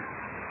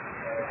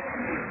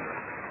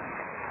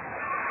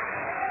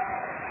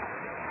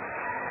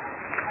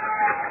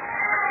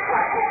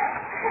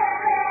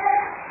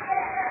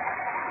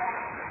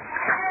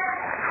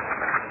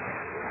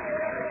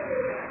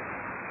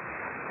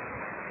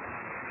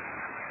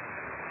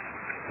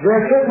 There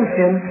are certain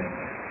sins,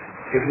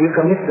 if we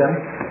commit them,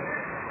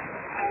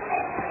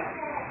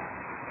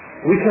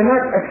 we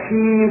cannot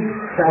achieve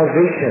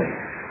salvation,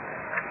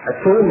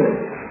 atonement,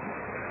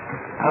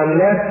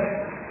 unless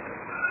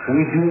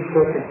we do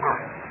certain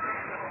acts.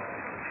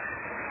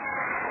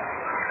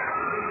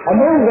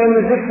 Among them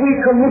is if we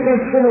commit a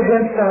sin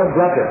against our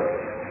brother,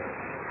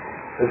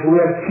 if we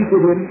have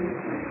cheated him,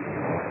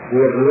 we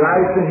have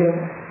lied to him,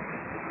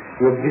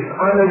 we have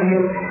dishonored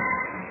him,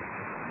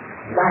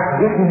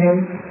 backbitten him,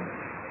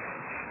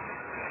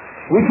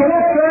 we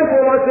cannot turn to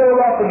Allah and say,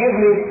 Allah forgive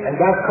me, and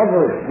that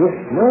covers this.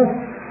 No.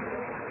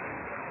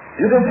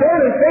 You can turn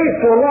and say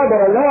to Allah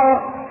that Allah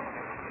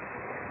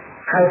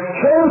has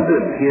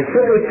chosen, He has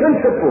set a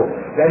principle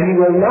that He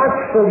will not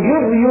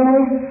forgive you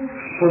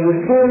for the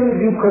sins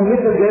you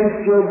commit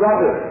against your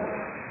brother.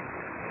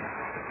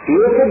 He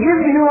will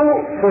forgive you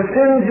for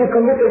sins you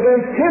commit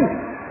against Him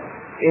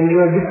in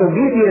your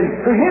disobedience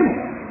to Him.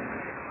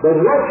 But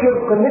what you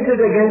have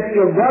committed against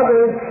your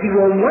brother, He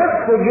will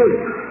not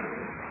forgive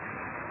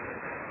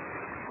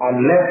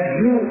unless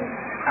you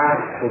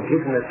ask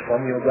forgiveness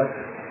from your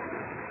brother.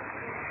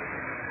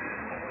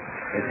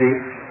 You see?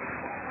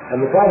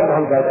 And the Prophet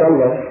ﷺ,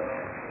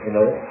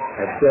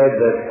 had said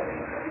that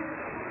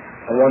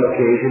on one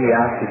occasion he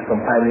asked his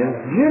companions,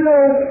 do you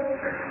know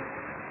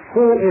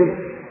who is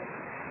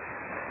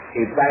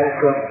a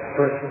bankrupt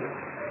person?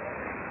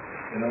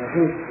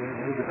 Who's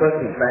the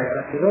person who's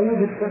bankrupt? You don't know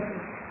this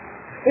person?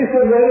 He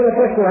said, well, the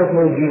person has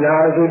no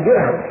dinars or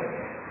dirhams,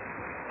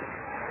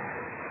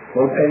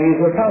 no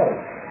pennies or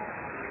pounds.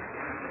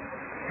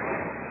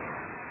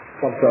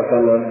 Prophet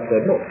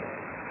said, no.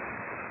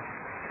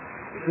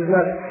 This is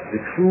not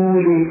the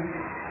truly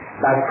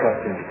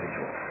bankrupt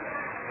individual.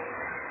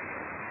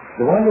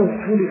 The one who is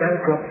truly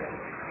bankrupt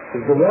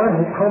is the one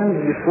who comes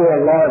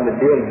before Allah on the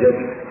day of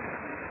judgment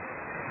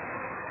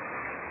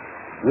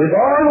with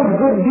all his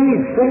good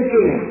deeds,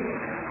 thinking,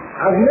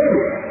 I've made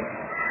it,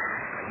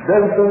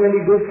 done so many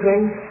good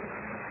things,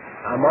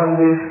 I'm on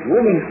this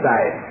winning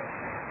side,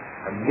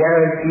 I'm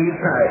guaranteed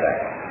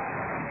paradise.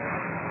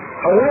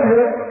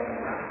 However,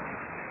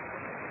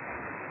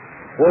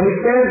 when he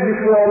stands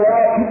before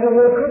Allah, people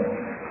will come.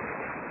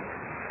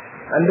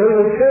 And they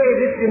will say,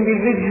 this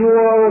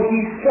individual, he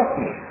struck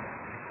me.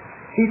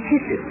 He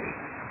cheated me.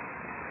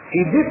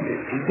 He did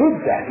this, he did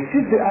that, he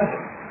did the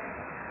other.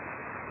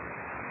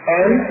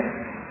 And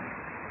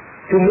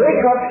to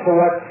make up for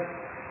what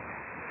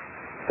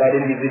that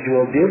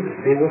individual did,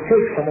 they will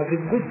take some of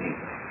his good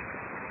deeds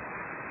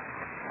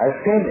as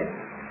payment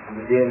on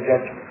the day of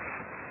judgment,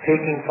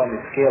 taking from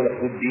the scale of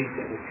good deeds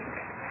that we take.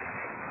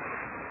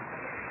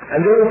 And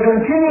they will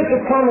continue to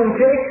come and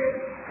take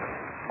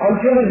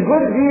until his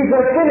good deeds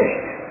are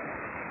finished.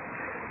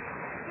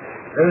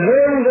 And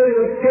then they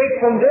will take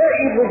from their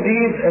evil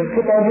deeds and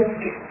put on his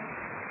scale.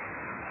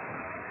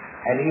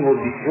 And he will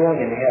be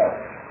thrown in hell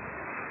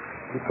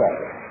because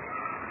of it.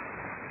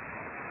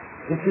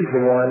 This is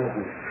the one who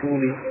is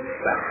truly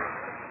bad.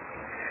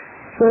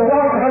 So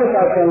Allah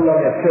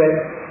has said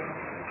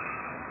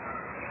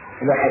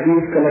in the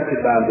hadith collected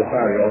by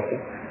Bukhari also,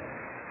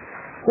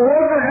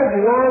 whoever has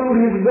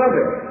wronged his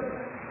brother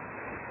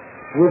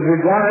with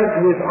regard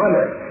to his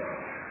honor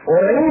or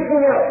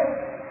anything else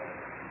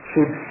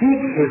should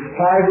seek his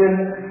pardon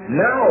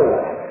now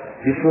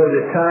before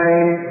the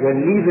time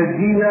when neither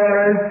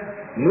dinars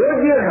nor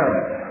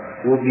dirhams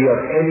will be of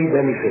any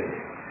benefit.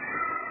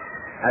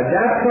 At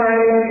that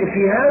time, if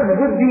he has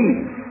good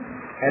deeds,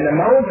 an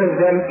amount of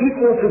them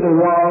equal to the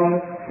wrong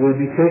will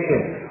be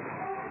taken.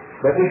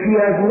 But if he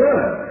has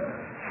none,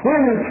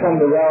 sins from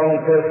the wrong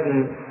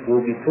person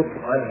will be put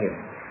on him.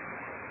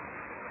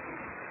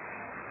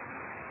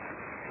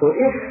 So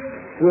if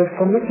we have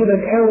committed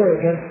an error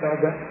against our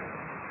brother,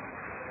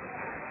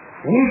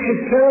 we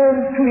should turn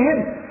to him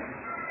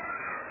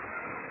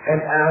and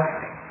ask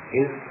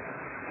his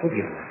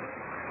forgiveness.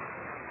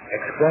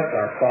 Express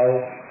our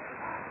sorrow,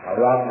 our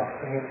wrongness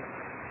to him,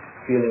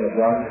 feeling of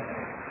wrongness,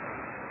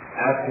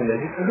 asking that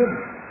he forgive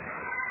us.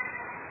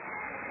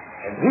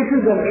 And this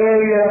is an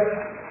area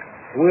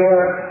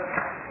where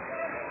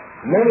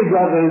many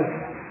brothers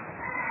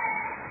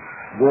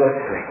go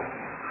astray,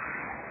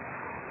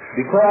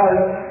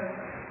 because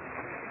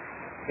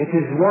it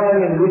is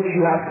one in which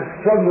you have to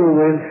struggle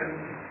with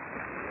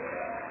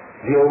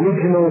the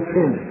original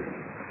sin,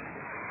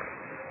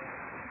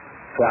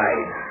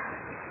 pride.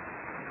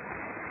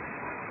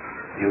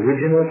 The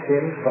original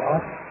sin for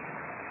us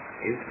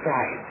is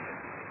pride.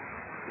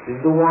 It is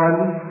the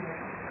one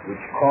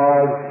which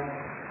caused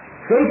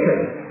Satan,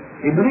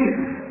 Iblis,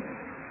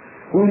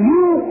 who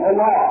knew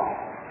Allah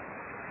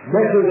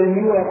better than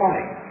you or I.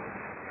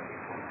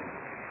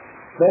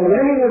 But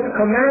when he was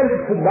commanded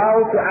to bow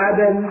to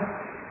Adam,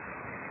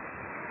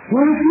 he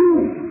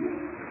refused,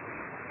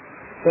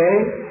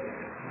 saying,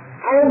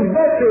 I am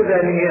better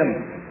than him.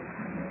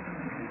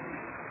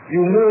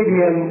 You made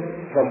him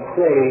from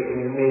clay and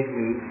you made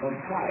me from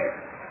fire.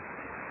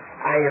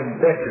 I am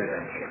better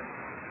than him.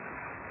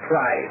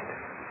 Pride.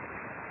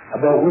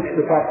 About which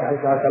the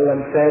Prophet ﷺ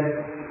said,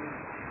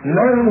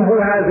 None who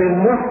has a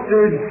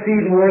mustard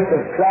seed worth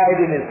of pride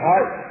in his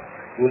heart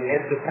will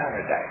enter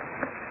paradise.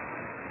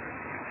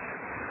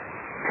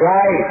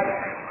 Pride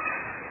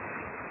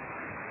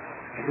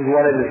is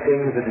one of the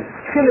things that is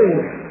killing,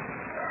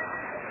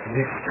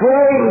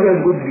 destroying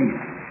their good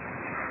deeds.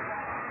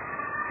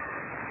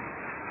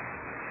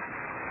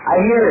 I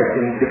hear it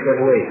in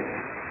different ways.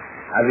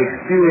 I've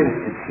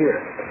experienced it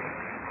here.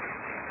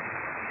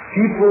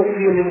 People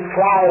feeling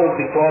proud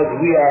because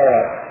we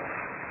are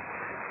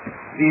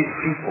these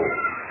people.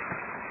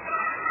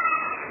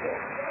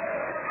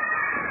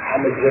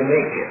 I'm a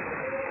Jamaican.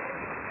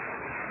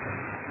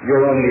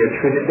 You're only a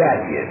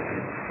Trinidadian.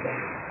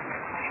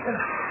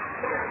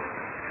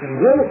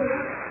 No.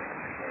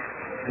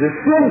 The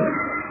sin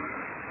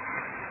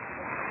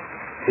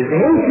is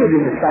hatred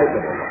in the sight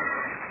of Allah.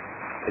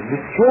 It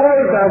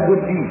destroys our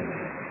good deeds.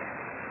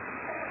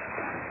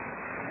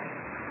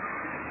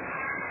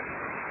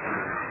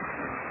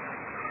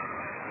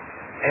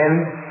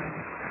 And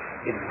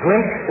it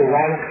breaks the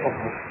ranks of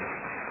Muslims.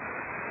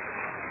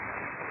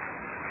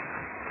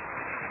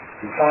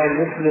 You find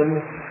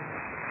Muslims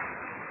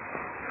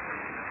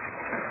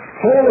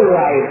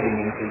polarizing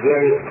into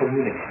various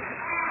communities.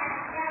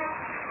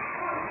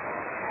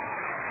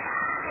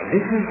 And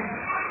this is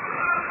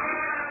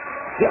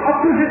the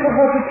opposite of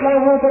what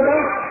Islam was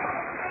about.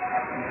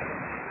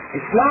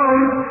 Islam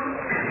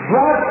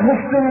brought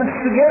Muslims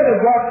together,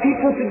 brought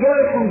people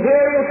together from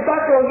various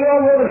backgrounds. We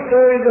all know the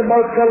stories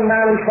about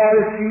Salman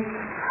al-Farisi,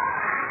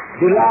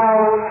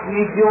 Bilal, the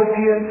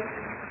Ethiopian,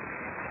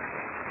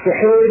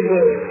 Suhaib,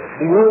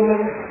 the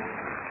Roman.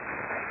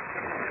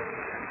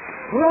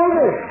 We all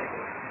know.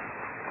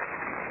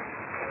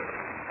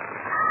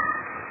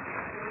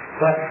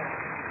 But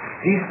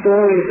these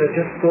stories are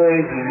just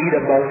stories we read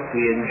about,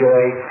 we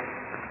enjoy,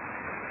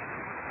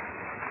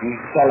 we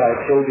tell our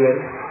children,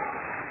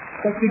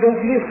 but we don't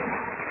live.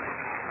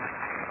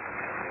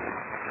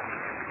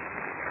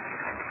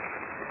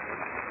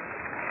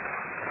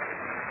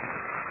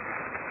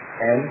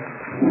 And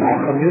our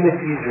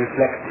communities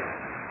reflect it.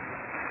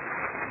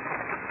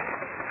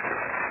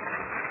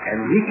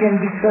 And we can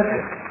be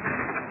certain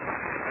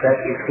that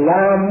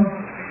Islam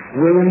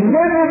will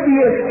never be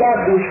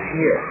established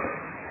here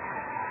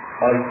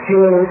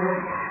until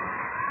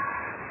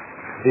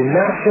the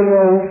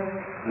national,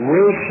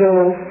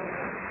 racial,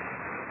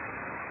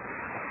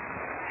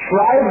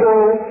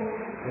 tribal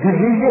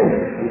division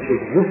which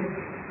exists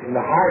in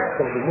the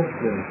hearts of the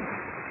Muslims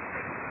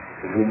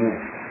is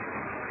removed.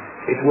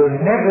 It will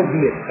never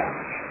be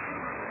established.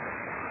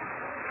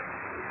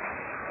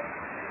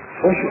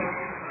 For sure.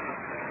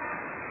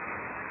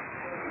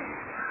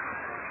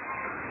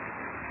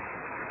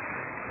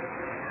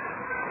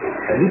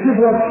 And this is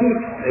what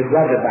keeps a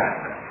brother back.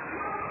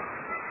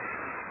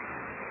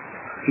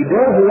 He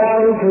does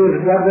wrong to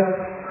his brother.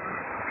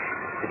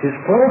 It is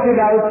pointed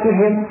out to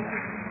him.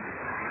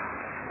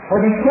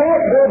 But he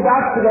can't go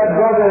back to that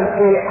brother and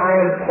say, I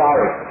am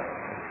sorry.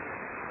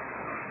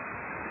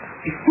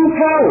 He's too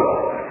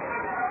proud.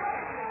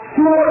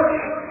 Too much.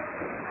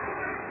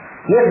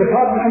 Yet the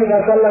Prophet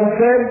ﷺ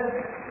said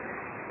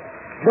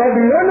that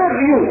none of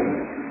you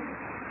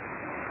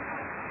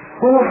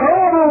who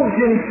humbles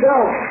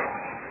himself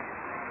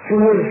to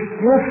his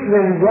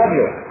Muslim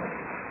brother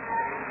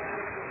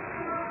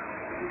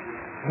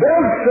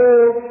does so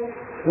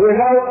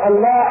without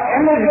Allah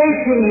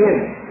elevating him.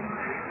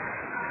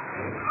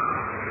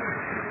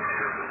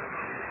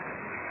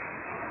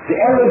 The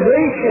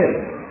elevation,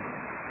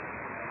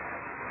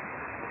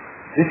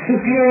 the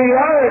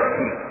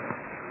superiority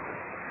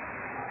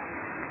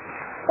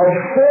of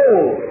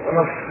soul and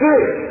of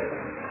spirit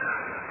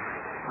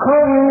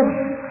comes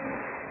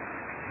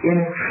in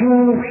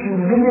true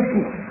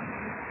humility.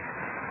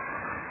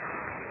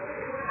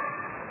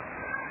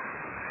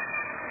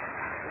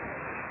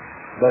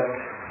 But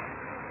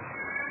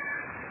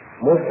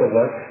most of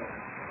us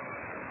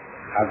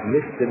have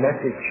missed the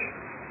message.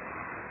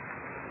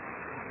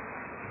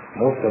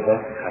 Most of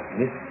us have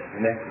missed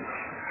the message.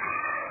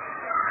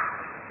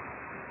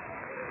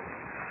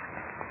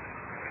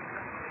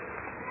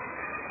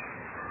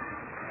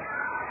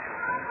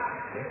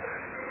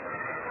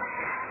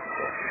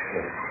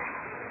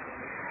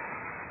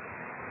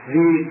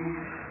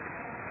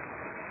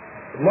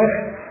 The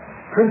next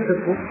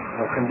principle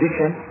or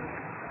condition,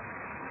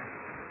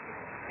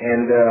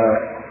 and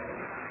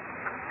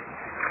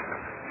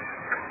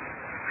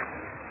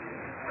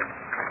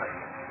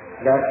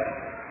that's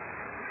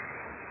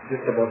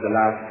just about the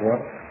last one.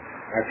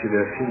 Actually,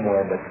 there are a few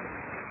more, but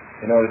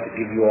in order to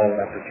give you all an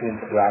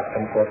opportunity to ask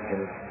some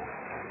questions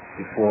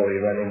before we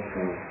run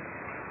into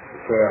the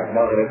prayer of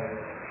Maghrib,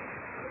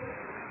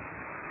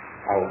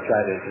 I will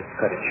try to just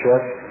cut it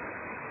short.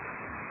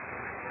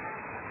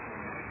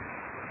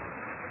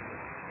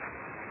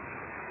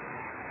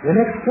 The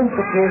next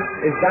principle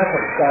is that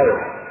of sorrow.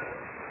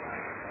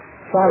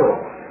 Sorrow.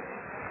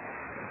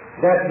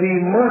 That we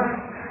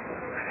must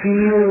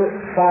feel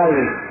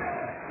sorry.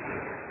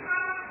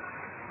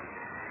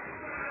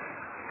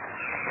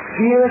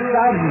 Feel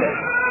sadness.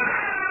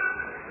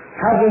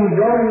 Having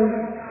done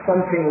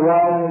something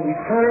wrong, we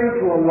turn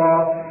to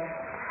Allah,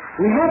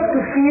 we have to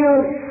feel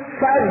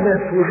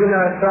sadness within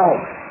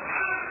ourselves.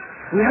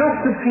 We have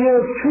to feel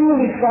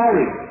truly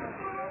sorry.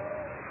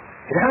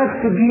 It has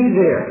to be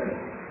there.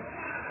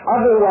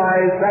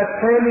 Otherwise, that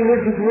turning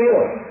isn't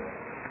real.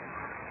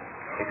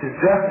 It is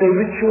just a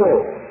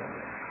ritual.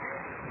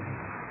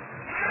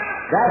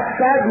 That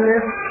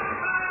sadness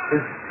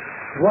is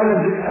one of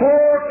the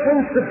core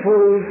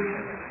principles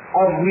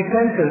of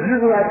repentance. This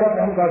is what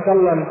Prophet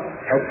Muhammad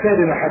has said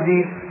in a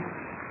hadith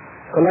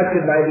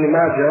collected by Ibn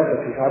Majah,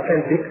 that is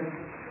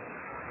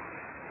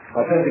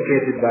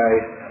authenticated by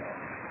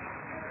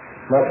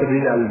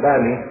Nasiruddin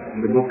Albani in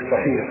the book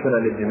Sahih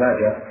Sunan Ibn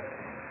Majah.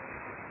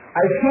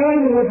 I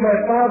came with my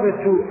father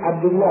to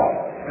Abdullah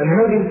and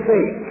heard him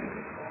say,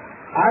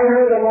 I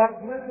heard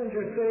Allah's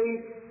Messenger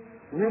say,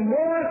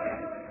 remorse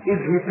is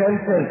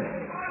repentance.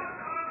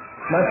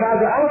 My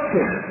father asked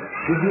him,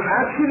 did you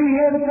actually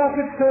hear the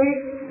Prophet say,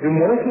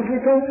 remorse is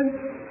repentance?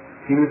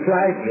 He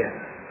replied, yes.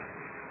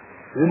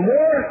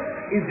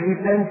 Remorse is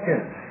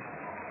repentance.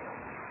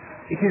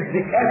 It is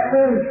the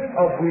essence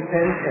of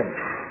repentance.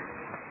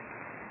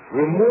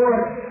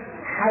 Remorse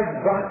has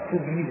got to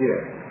be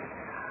there.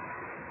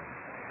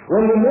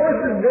 When remorse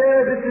is there,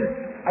 this is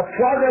a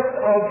product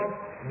of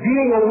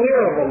being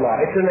aware of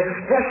Allah. It's an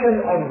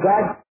expression of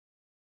God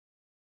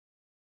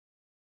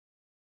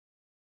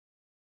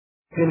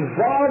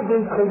involved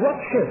in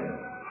corruption.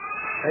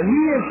 And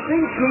he is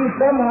thinking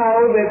somehow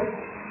that,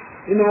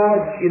 in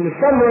the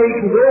summer he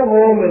can go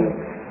home and,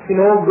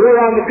 go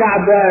around the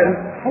Kaaba and,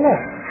 Allah,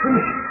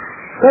 finish,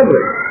 cover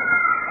it.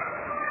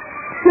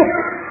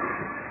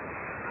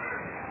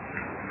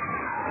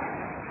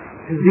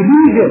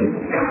 Delusion.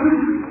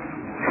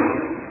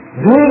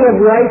 Doing of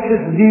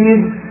righteous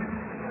deeds.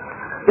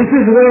 This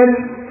is when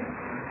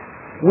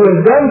we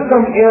have done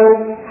some ill,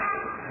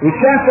 we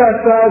check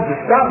ourselves, we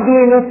stop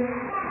doing it,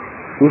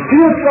 we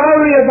feel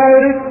sorry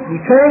about it, we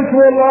turn to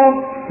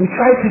Allah, we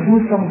try to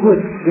do some good.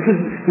 Because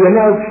we are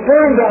now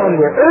spurred on,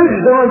 we are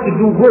urged on to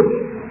do good.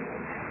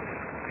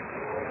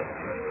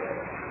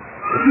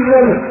 This is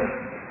one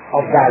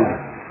of value.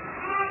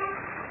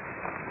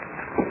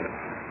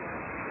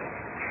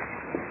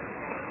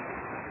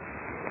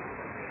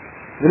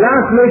 The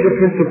last major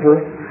principle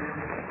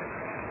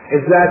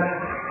is that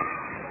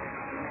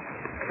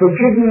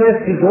forgiveness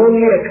is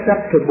only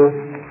acceptable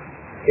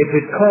if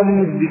it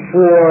comes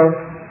before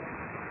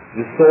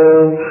the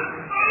soul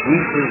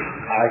reaches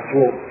our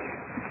throat.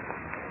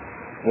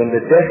 When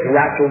the death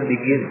rattle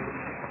begins,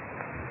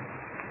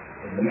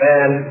 and the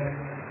man,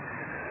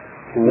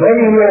 when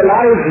he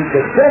realizes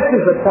that death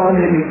is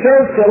upon him, he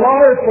tells the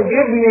Lord,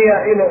 forgive me,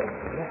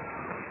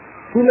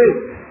 too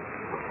late.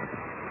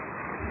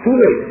 Too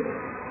late.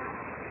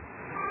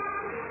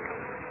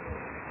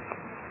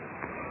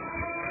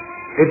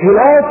 It will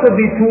also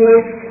be too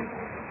late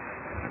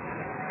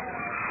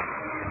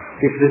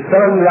if the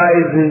sun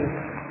rises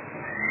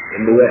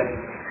in the west.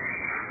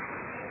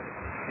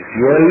 If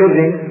you are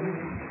living,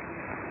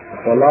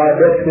 if Allah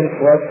destined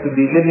for us to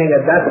be living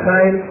at that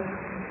time,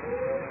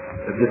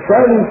 if the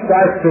sun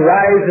starts to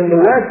rise in the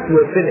west, we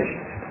are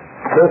finished.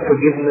 No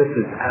forgiveness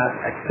is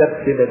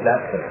accepted at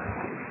that time.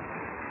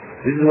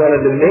 This is one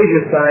of the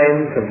major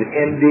signs of the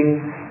ending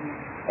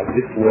of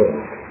this world.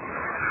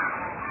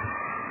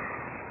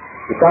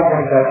 The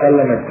Prophet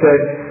ﷺ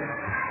said,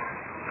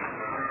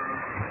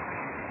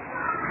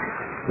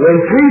 when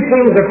three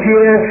things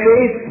appear,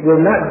 faith will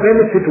not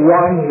benefit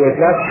one who has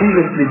not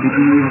previously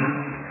believed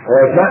or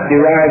has not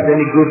derived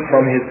any good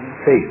from his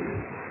faith.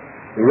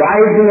 The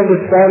rising of the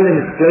sun in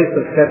its place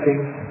of setting,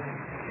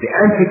 the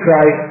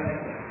Antichrist,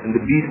 and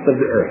the beast of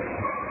the earth.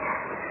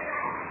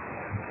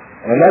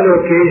 On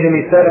another occasion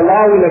he said,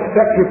 Allah will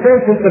accept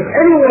repentance of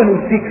anyone who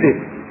seeks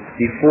it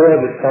before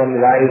the sun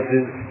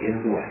rises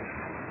in the west.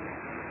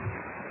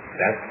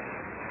 That's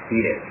the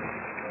end.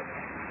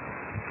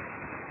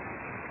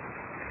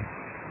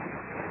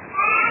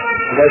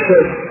 As I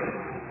said,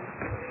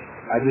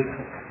 I just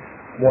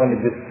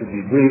wanted this to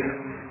be brief,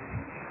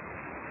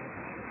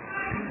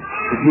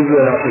 to give you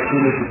an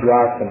opportunity to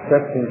ask some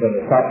questions on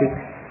the topic.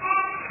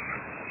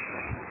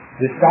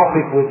 This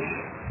topic which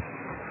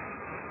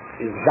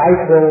is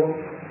vital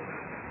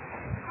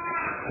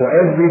for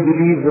every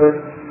believer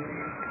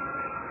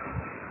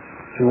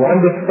to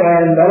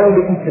understand, not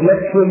only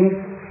intellectually,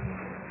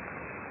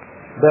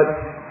 but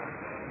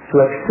to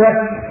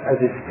accept as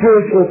a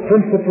spiritual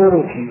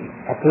principle which he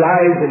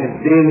applies in his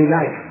daily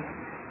life.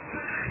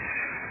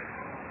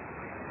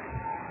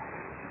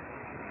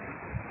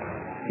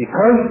 He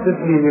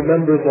constantly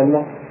remembers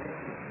Allah,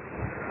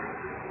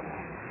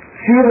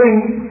 feeling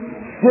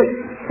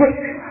sick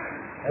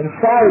and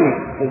sorry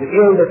for the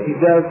ill that he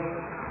does,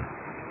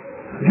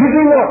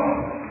 giving up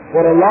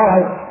what Allah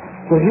has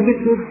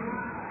prohibited,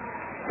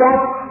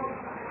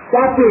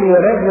 stopping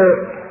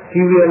whatever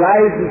he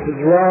realizes is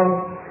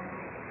wrong,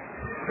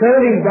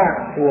 turning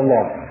back to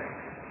Allah,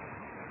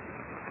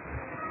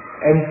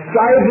 and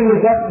striving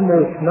his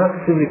utmost not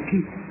to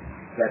repeat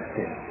that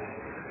sin.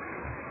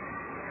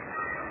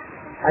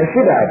 I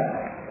should add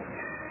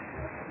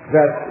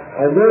that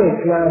although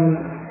Islam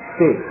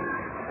states,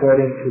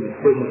 according to the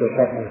statement of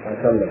Prophet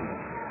Muhammad,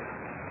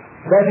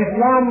 that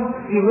Islam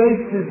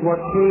erases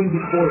what came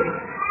before it.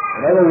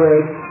 In other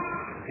words,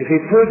 if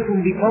a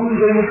person becomes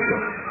a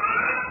Muslim,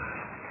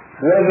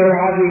 whether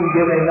having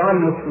been a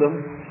non-Muslim,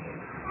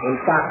 in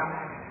fact,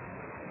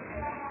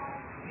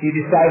 he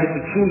decided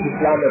to choose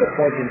Islam at a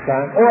point in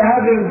time, or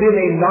having been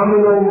a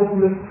nominal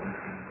Muslim,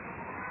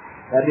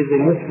 that is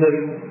a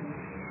Muslim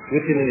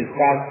written in his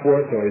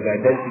passport or his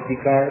identity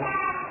card,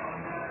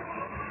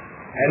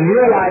 and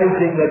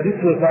realizing that this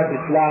was not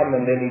Islam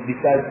and then he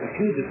decided to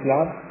choose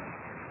Islam,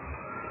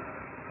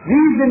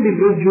 these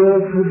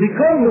individuals who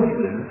become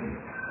Muslims,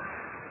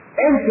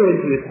 enter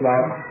into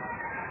Islam,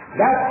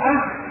 that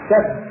act,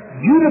 that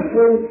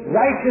beautiful,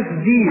 righteous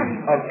deed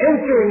of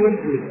entering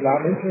into Islam,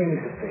 entering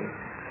into faith,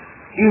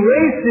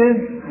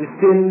 erases the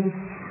sins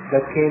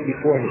that came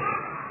before him,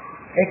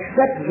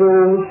 except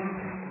those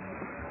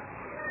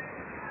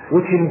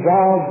which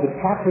involve the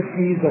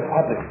properties of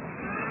others.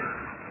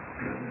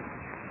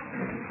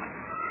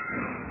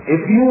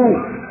 If you,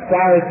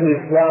 prior to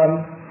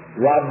Islam,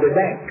 robbed a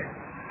bank,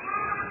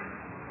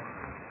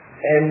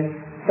 and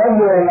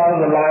somewhere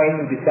along the line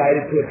you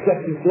decided to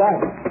accept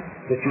Islam,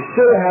 but you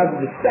still have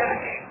the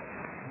stash,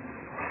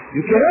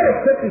 you cannot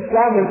accept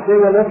Islam and say,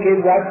 well, okay,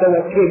 what's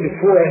what came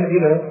before, and,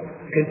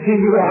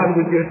 continue on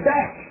with your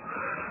stash.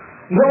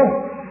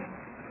 No.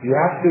 You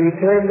have to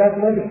return that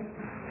money.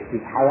 It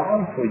is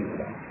haram for you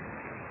now.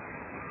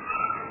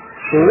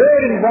 So where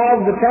it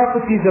involves the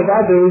properties of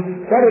others,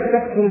 that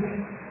acceptance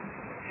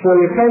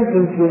for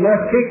repentance will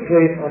not take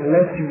place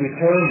unless you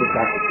return the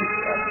properties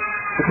of others.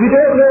 If you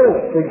don't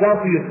know, for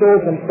example, you stole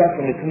some stuff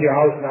and it's in your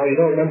house now, you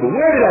don't remember,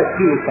 where did I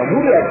steal it from?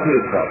 Who did I steal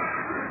it from?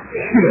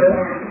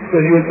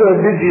 Because you were so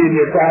busy in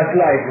your past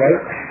life, right?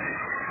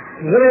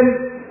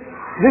 Then,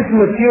 this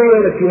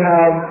material that you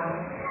have,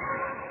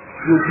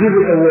 you give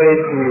it away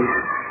to,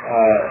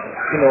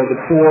 the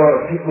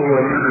poor, people who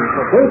are needing it.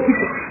 Don't keep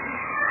it.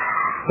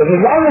 But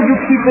as long as you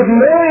keep it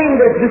knowing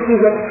that this is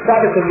a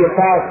product of your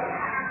past,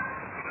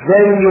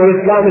 then your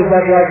Islam is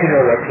not like to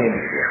know what came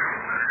before.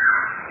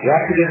 You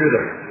have to get rid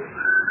of it.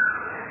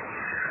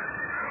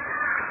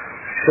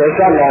 So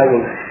inshallah I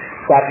will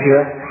stop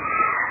here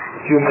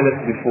a few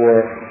minutes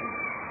before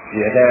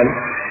the adhan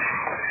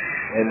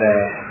and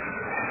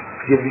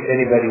give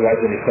anybody who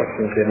has any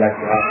questions they'd like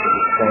to ask at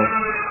this point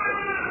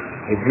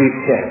a brief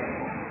chance.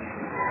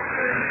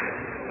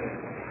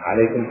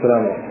 Alaykum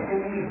salam.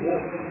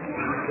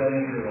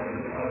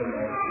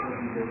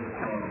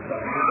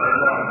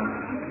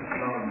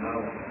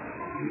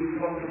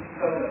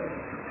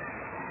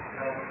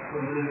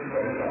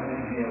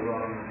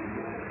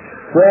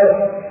 Well,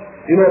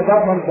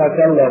 Prophet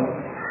ﷺ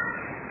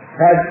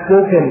had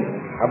spoken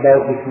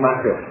about this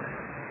matter.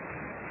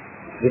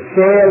 The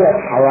sale of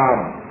haram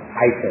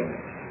items.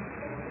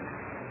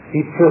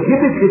 He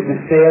prohibited the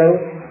sale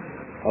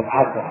of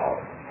alcohol.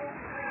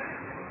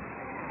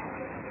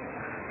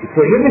 He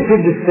prohibited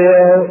the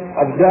sale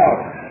of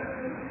dogs.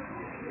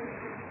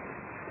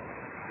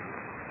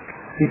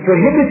 He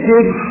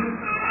prohibited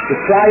the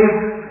price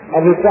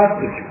of a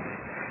prostitute.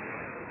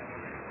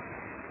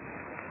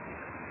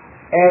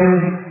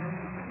 And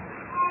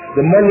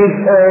the money is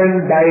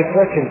earned by a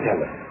fortune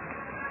teller.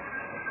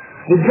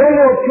 The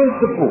general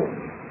principle,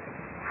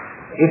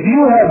 if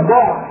you have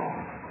bought,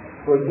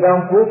 for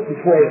example,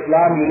 before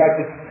Islam, you like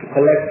to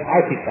collect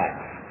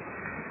artifacts.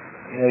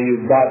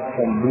 You bought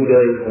some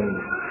Buddhas and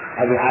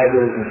other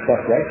idols and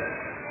stuff, right?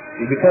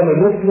 You become a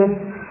Muslim,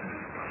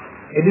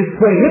 it is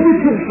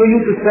prohibited for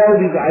you to sell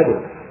these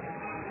idols.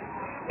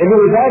 If it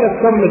was out of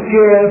some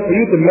material, for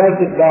you to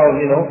melt it down,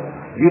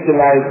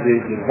 utilize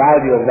the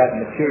value of that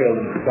material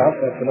in itself,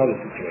 that's another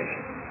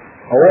situation.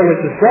 However,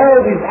 to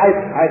sell these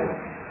items,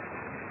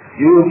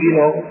 you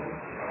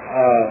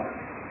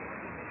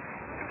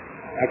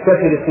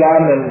accepted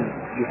Islam and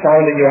you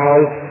found in your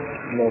house,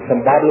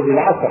 some bottles of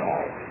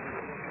alcohol.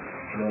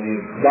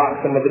 You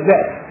bought some of the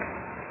best.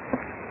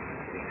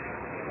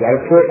 You got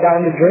to pour it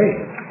down the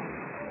drain.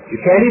 You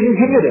can't even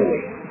give it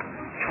away.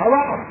 It's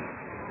haram.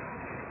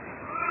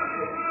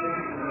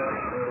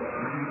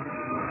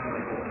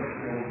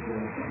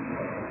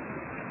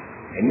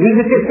 And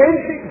music is the same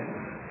thing.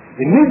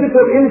 The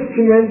musical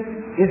instrument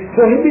is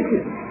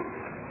prohibited.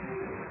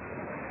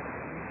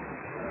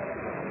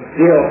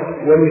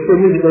 When we say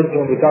musical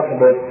instrument, we're talking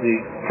about the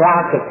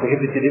class of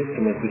prohibited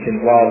instruments which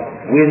involve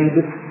wind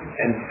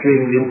and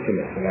stringed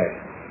instruments. And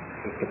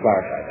just to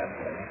clarify that.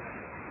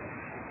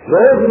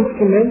 Those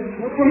instruments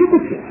are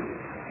prohibited.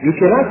 You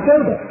cannot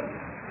sell them.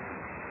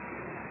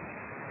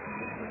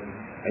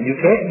 And you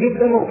can't give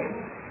them away.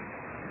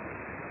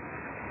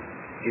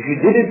 If you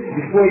did it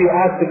before you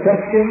asked the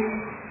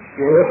question,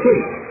 you're okay.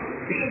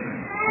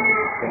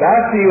 But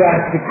after you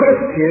ask the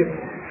question,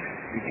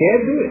 you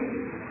can't do it.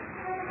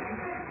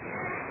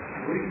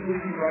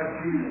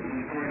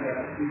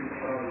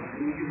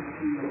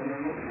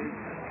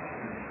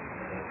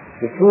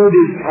 The food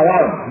is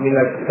haram,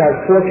 it has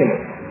pork in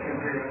it.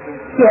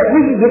 Yeah,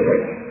 this is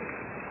different.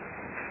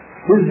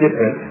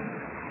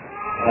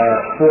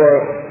 For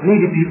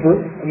needy people,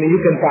 I mean,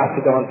 you can pass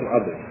it on to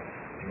others.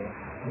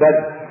 But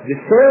the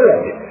sale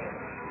of it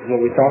is what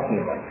we're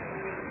talking about.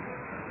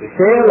 The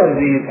sale of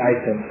these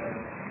items,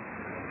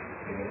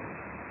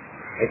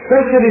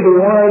 especially the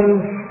ones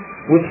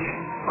which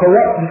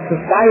corrupt the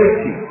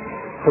society,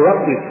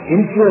 corrupt its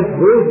influence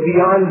goes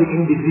beyond the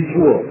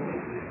individual.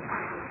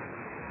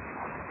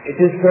 It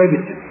is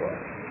prohibited for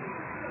us.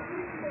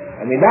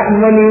 I mean, that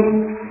money,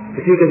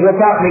 you see, because what's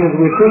happening is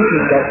we're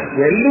thinking that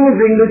we're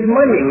losing this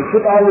money. We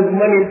put all this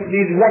money into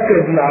these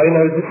records now,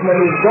 this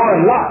money is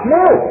gone, lost.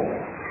 No!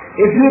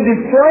 If you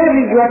destroy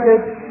these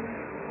records,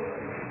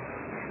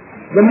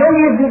 the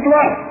money is just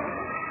lost.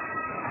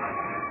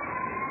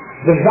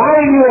 The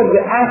value of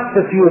the act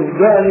that you have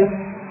done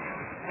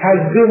has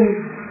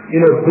been,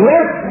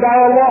 blessed by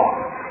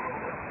Allah.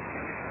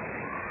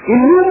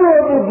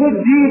 Innumerable good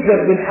deeds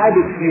have been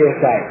added to your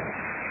side.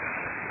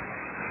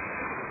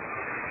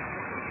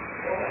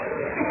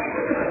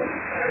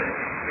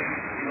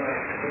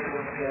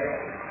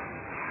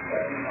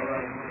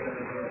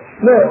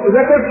 No, the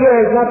record share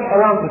is not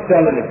around to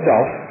sell in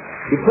itself,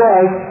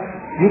 because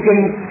you can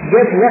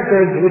get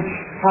records which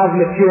have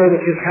material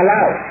which is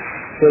halal.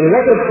 So the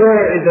record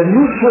share is a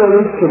neutral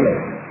instrument,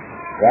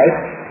 right?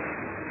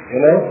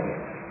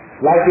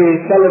 Like a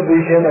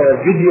television or a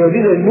video,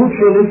 these are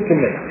neutral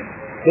instruments.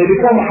 They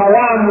become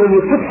haram when you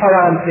put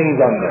haram things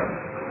on them,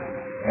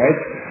 right?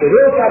 So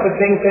those type of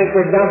things, say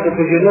for example,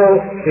 because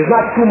there's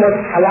not too much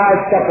halal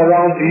stuff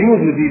around to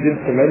use with these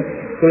instruments,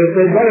 so if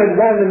they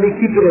rather than me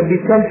keep it and be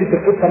tempted to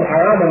put some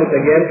haram on it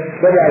again,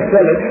 whether I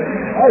sell it,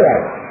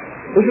 alright,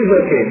 this is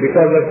okay,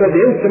 because I said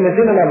the instrument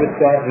in and of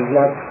itself is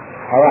not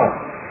haram.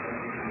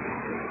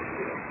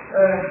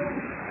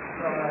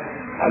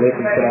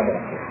 Alaykum salam.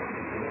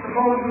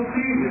 Suppose you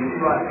see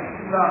this right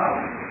now,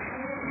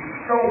 you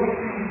show me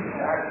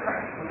that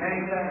practical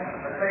nature,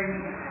 the things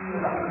you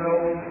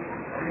know,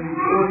 and you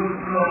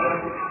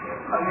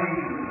I mean,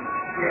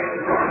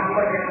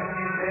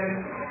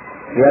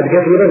 you have to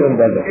get rid of them,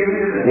 brother.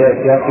 Yes,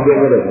 you have to get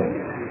rid of them.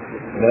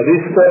 Now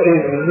this is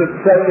a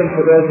question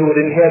for those who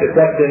didn't hear the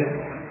question.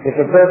 If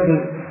a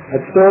person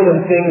had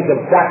stolen things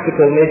of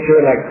practical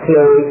nature like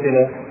clothes,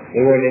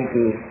 they weren't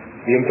into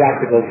the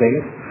impractical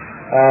things,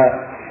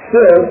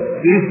 still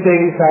these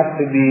things have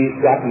to be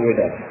gotten rid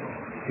of.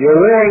 You're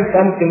wearing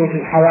something which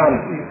is haram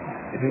to you.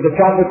 It is the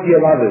property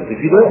of others. If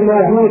you don't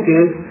know who it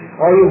is,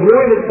 or you've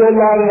worn it so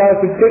long now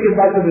to take it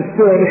back to the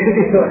store, they're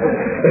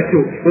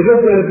just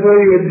going to throw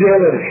you in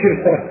jail.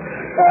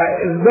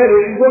 It's better,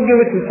 go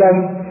give it to some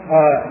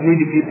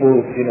needy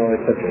people,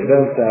 etc.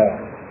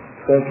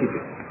 Don't keep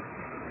it.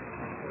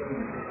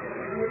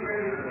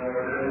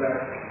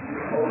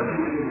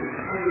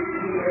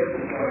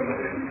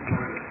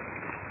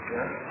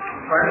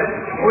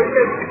 What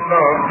came to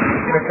Islam,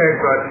 in a case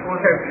like, what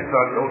came to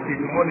Islam, they were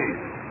keeping money,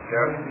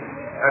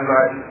 and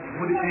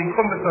would it be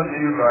incumbent on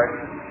you,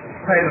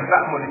 paying them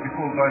that money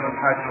before going on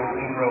Hajj or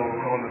Umrah or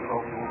so on and so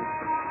forth?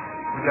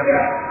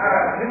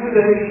 This is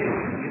an issue.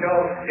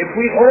 If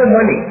we owe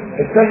money,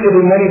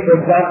 especially money, for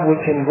example,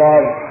 which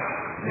involves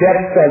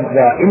debts of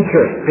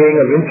interest, paying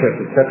of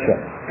interest, etc.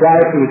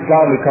 Prior to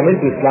Islam, we come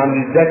into Islam,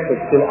 these debts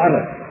are still on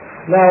us.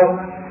 Now,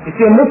 you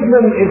see, a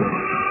Muslim is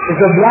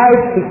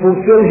obliged to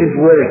fulfill his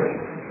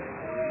word.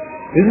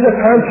 This is a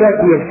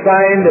contract we have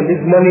signed and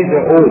these monies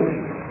are owed.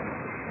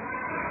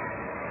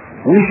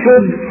 We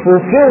should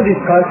fulfill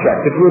this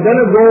contract. If we're going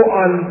to go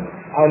on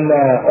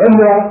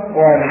Umrah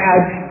or on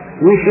Hajj,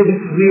 we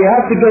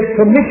have to get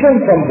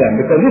permission from them,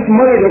 because this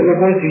money that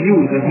we're going to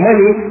use is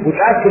money which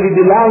actually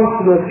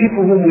belongs to those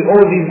people whom we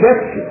owe these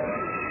debts to.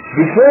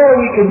 Before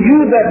we can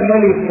use that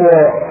money for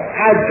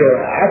Hajj or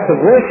act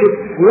of worship,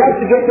 we have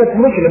to get their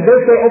permission. And they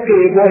say, okay,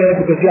 you go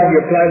ahead because you have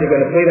your plan, you're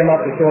going to pay them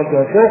out to so and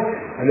so and so,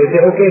 and they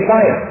say, okay,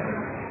 fine.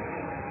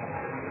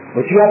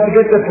 But you have to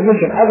get their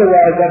permission,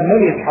 otherwise that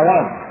money is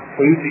haram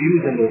for you to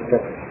use in those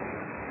purposes.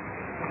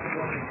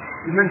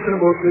 You mentioned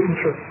about the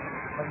interest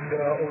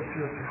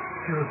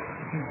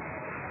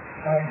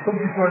and some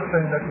people are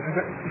saying that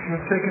if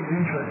you're taking the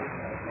interest,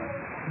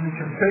 you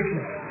can take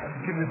it and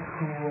give it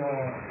to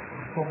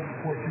some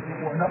poor people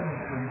who are not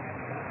Muslims,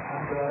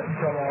 and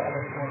inshallah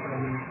Allah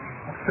will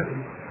accept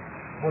it.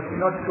 But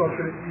not to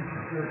actually eat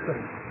it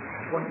yourself.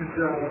 What is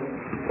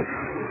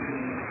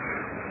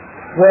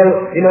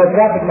Well,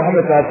 Prophet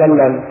Muhammad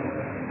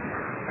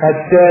had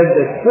said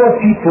that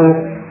 4 people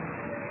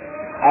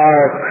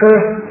are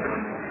cursed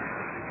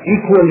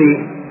equally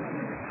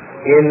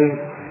in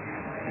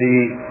the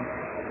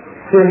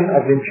sin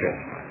of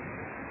interest.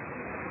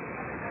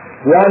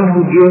 One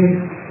who gives,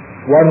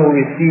 one who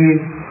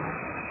receives,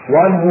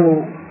 one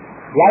who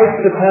writes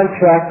the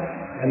contract,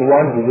 and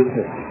one who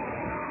witnesses.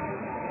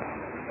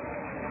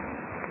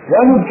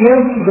 One who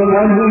gives and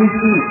one who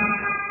receives.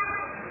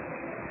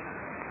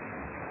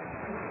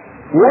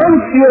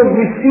 Once you have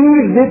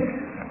received it,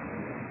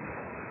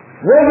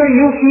 whether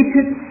you keep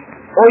it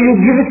or you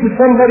give it to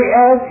somebody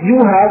else, you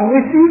have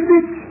received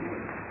it.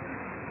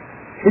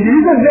 It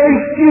is a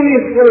very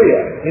serious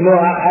area.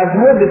 I've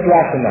heard this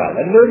rationale,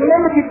 and there's a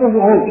number of people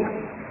who hold it.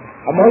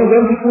 Among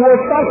them, people who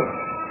are scholars.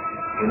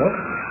 you know.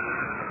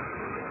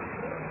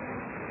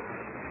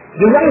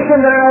 The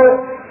rationale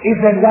is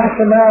a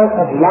rationale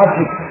of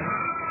logic.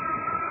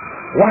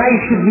 Why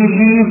should we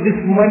leave this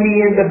money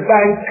in the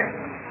bank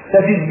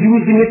that is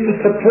using it to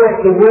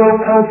support the World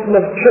Council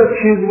of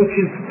Churches, which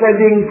is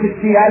spreading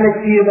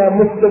Christianity and our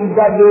Muslim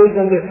brothers,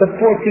 and they're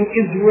supporting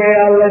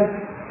Israel? And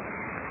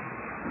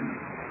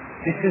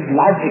this is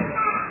logic,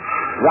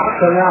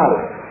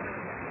 rationale.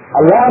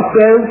 Allah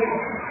says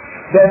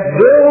that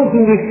those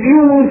who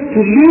refuse to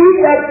leave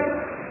that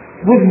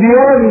with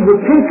beyond the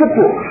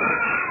principle,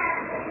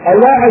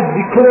 Allah has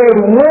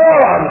declared war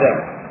on them.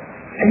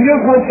 And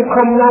you're going to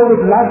come now with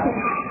logic?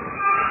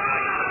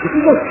 This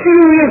is a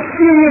serious,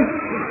 serious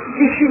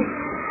issue.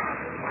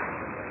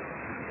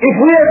 If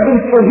we have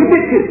been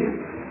prohibited,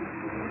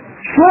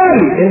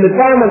 surely in the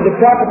time of the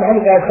Prophet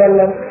Muhammad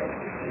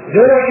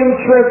there are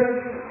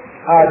interests,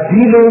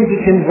 dealings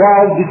which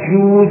involve the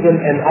Jews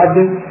and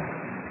others,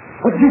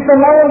 but this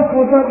allowance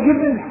was not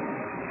given.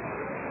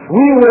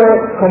 We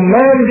were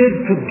commanded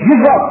to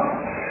give up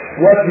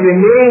what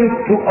remains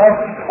to us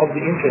of the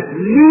interest.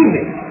 Leave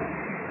it.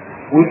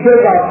 We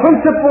take our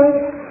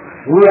principles,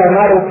 we are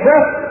not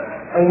oppressed,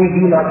 and we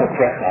do not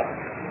oppress others.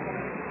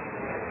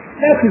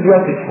 That is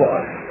what is for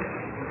us.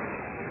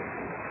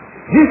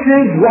 This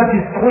is what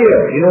is clear.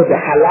 You know, the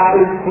halal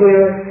is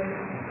clear,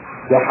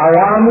 the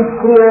haram is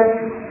clear.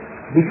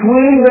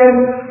 Between them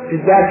is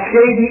that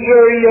shady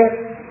area,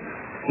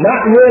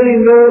 not really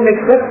known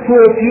except to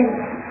a few.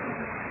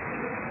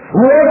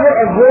 Whoever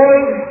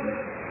avoids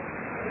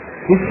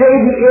the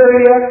shady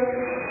area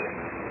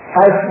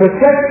has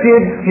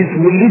protected his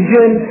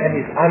religion and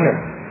his honor.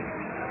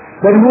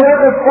 But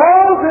whoever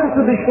falls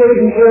into the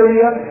shady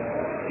area,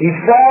 he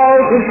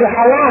falls into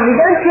haram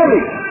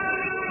eventually.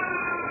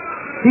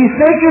 He's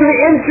taking the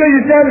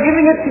interest and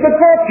giving it to the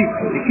poor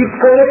people. He keeps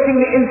collecting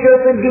the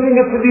interest and giving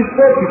it to these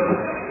poor people.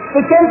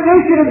 The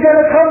temptation is going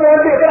to come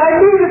one day that I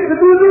need it to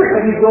do this,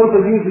 and he goes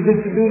and uses it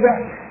to do that.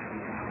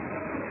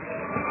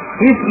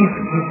 He's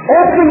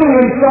opening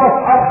himself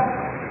up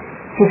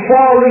to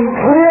falling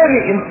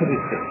clearly into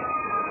this thing.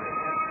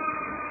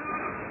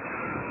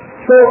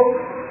 So,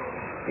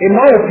 in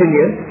my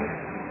opinion,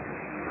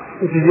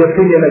 which is the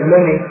opinion of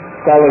many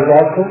scholars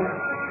also,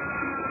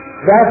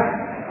 that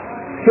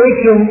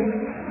taking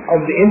of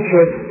the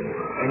interest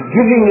and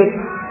giving it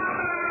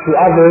to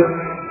others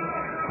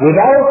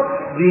without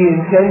the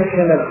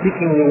intention of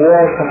seeking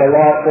reward from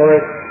Allah for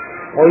it,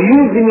 or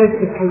using it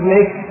to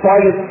make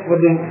toilets for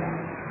the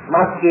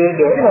masjid,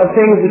 or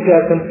things which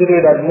are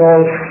considered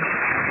abnormal,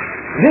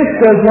 this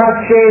does not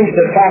change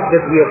the fact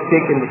that we have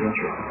taken the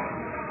interest.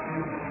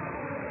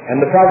 And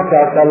the Prophet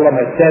ﷺ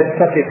has said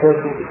such a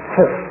person is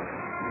cursed.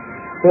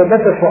 So it's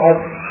better for us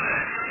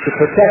to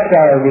protect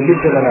our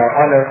religion and our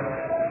honor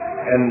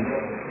and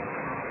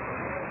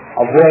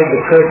avoid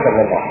the curse of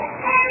Allah.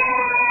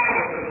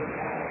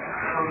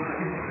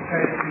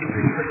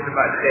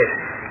 About debt.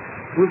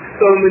 With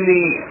so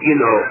many,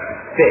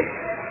 debts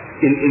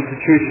in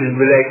institutions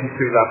relating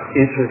to like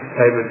interest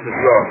payments as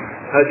well,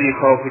 how do you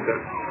cope with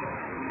them?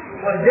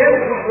 Well,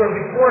 debts which were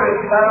before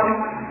Islam,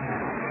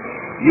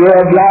 you are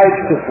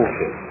obliged to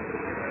fulfill.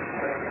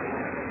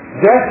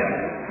 Debt,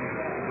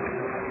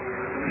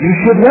 you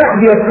should not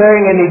be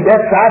incurring any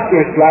debts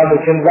after Islam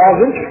which involve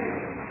interest.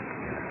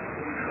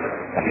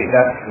 I think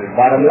that's the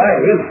bottom line,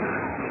 really.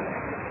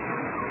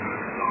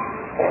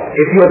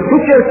 If you have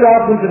put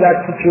yourself into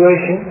that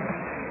situation,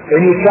 and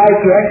you try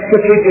to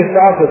extricate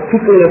yourself as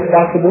quickly as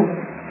possible,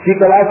 seek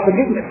Allah's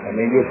forgiveness. I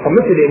mean, you've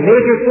committed a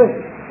major sin.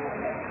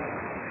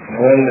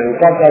 When the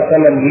Prophet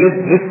ﷺ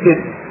listed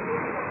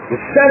the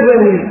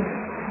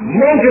 7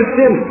 major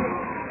sins,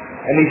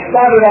 and he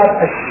started out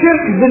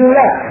ashirk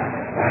billah.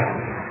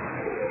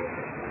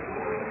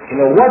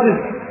 What is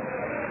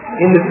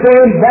in the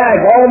same bag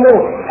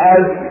almost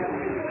as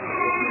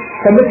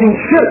committing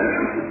shirk?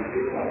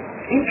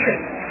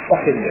 Interest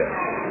stuck in there,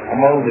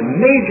 among the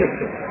major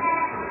sins.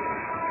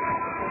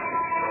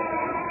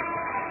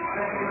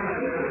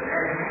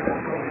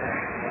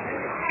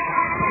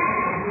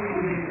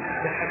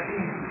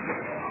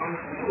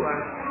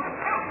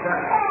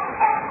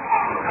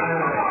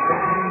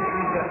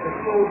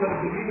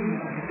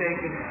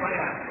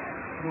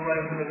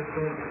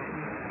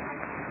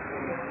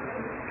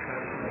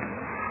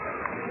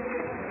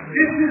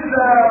 this is,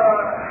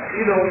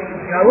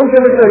 I won't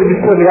necessarily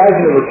before the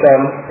rising of the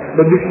sun,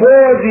 but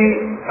before the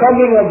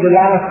coming of the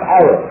last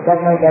hour.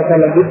 Prophet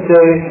ﷺ did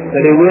say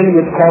that a wind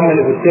would come and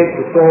it would take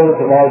the souls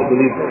of all the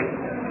believers.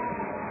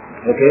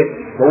 Okay?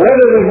 But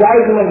whether the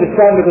rising of the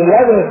sun, because the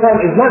rising of the sun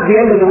is not the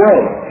end of the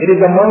world. It is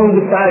among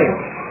the signs.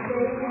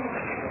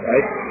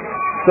 Right?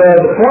 So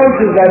the point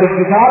is that if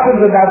it happens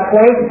at that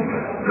point,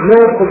 no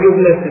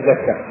forgiveness is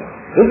accepted.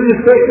 This is a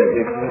statement.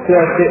 It's a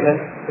clear statement,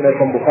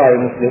 from Bukhari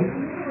Muslim.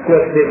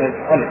 Clear statement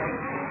on it.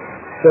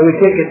 So we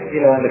take it,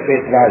 on the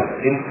face value.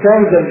 In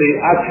terms of the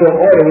actual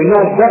order, we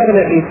know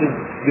definitely it is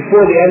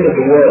before the end of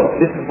the world.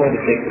 This is going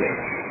to take place.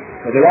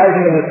 But the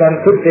rising of the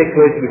sun could take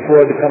place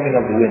before the coming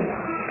of the wind.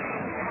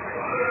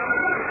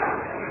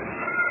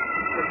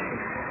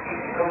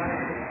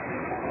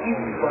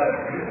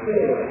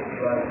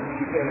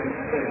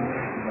 Well,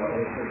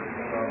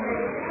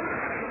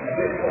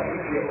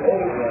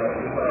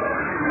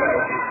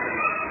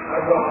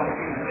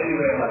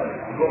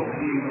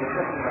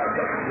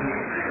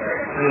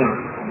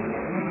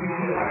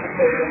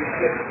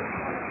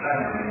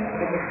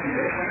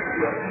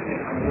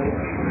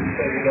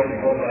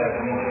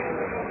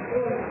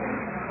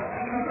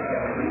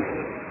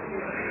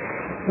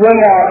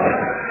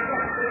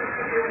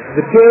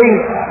 the pain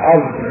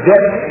of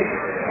death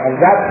of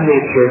that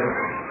nature,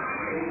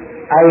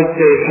 I would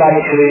say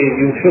Islamically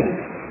you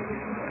shouldn't.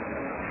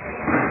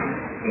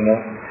 You know,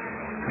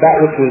 that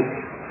which was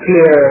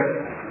clear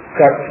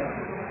cut,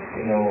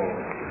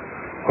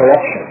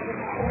 corruption.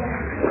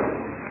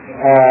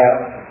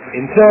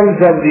 In terms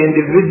of the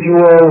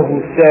individual who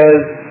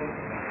says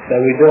that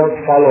we don't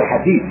follow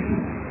hadith,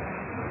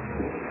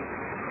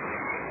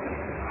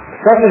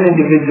 such an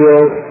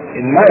individual,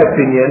 in my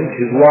opinion,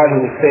 is one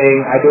who is saying,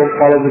 I don't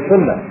follow the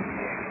Sunnah.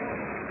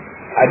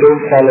 I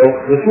don't follow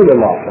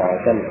Rasulullah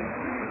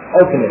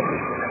ultimately.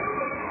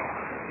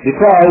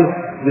 Because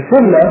the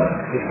Sunnah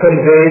is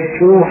conveyed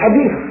through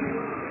hadith.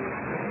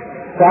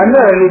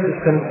 Primarily it is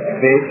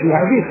conveyed through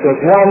hadith. So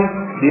if one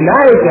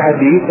denies the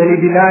hadith, then he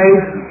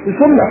denies the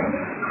Sunnah.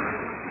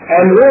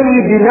 And when he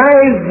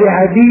denies the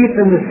hadith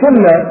and the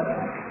Sunnah,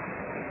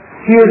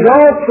 he's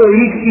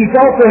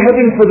also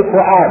heading for the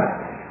Quran.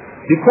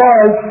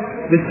 Because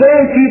the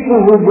same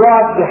people who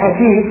brought the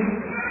hadith,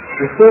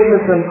 the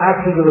statements and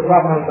actions of the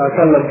Prophet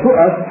ﷺ to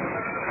us,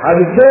 are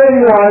the same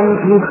ones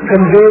who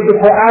conveyed the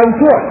Quran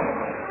to us.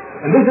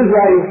 And this is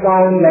why you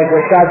found like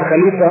Rashad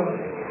Khalifa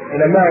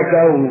in America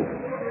who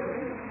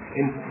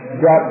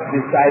brought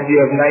this idea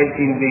of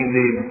 19 being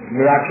the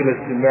miracle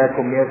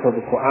of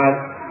the Quran,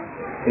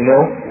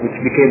 which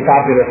became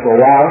popular for a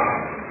while,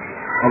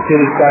 until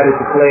he started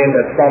to claim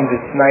that from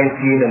this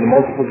 19 and the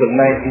multiples of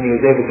 19 he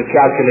was able to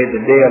calculate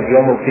the day of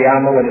Yawm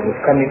al-Qiyamah when it was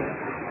coming,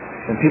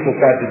 and people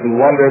started to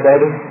wonder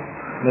about it.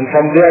 And then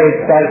from there he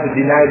started to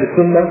deny the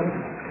Sunnah,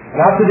 and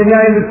after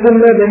denying the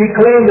Sunnah then he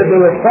claimed that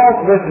there were false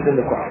verses in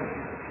the Quran.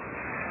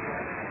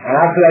 And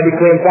after that he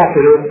claimed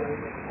prophethood,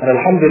 and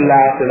alhamdulillah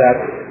after that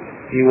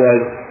he was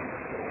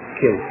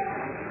killed.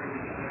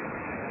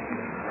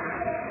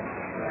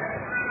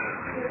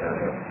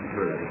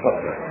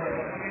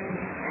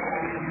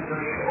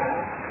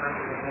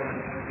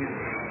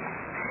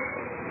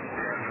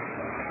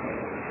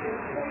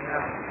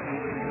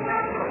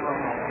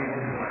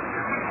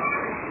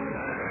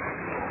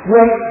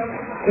 Well,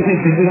 this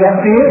is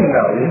up to him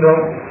now,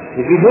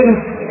 If he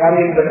didn't,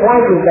 the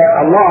point is that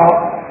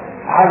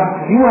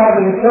you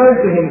haven't turned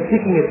to him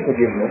seeking his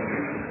forgiveness.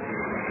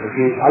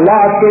 Okay?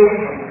 Allah says,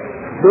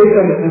 based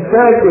on the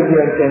sincerity of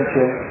your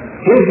intention,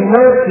 His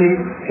mercy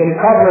can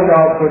cover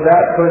now for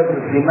that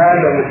person's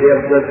demand on the day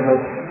of judgment,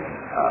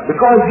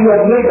 because you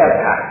have made that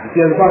act.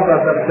 The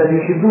Prophet said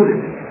you should do this.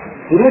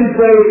 He didn't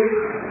say,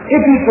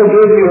 if he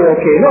forgave you,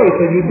 okay. No, he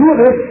said, you do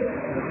this,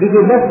 this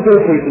is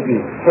necessary for you to do,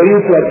 for you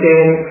to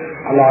attain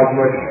Allah's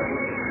mercy.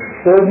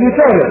 So if you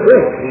turn it,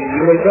 yes,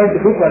 you may turn to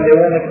people and they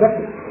won't accept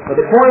it. But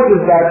the point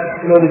is that,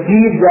 the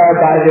deeds are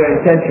by their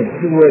intention.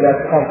 This is where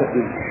that concept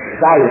is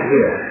valid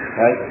here,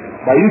 right?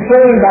 By you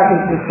turning back in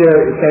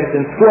sincere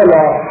intention to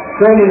Allah,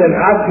 turning and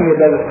asking your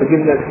brother's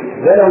forgiveness,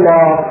 then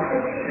Allah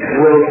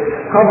will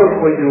cover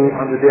for you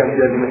on the day of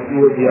judgment.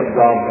 You will be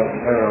absolved of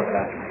the error of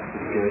that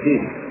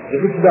deed.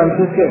 If it's done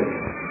sincerely.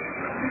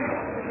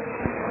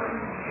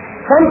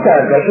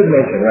 Sometimes, I should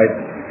mention, right,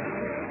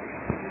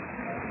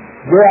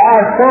 there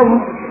are some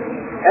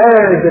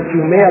errors that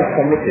you may have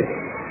committed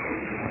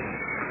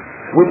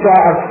which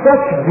are of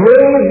such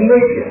grave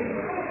nature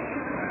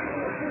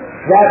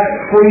that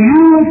for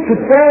you to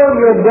tell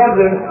your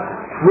brother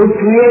will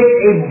create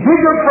a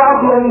bigger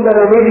problem than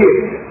already is.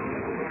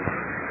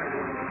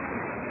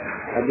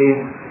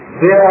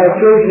 There are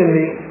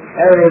occasionally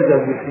errors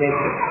of this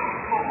nature.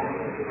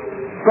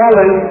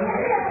 Scholars,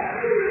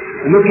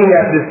 looking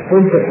at this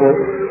principle,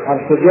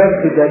 have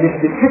suggested that if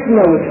the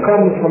fitna which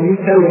comes from you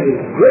telling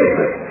is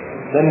greater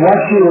than what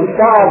you will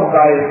solve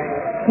by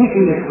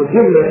seeking his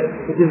forgiveness,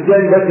 it is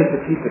then better to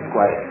keep it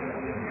quiet.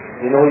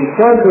 You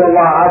turn to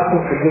Allah asking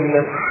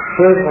forgiveness,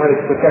 first for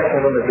his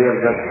protection on the day of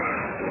judgment.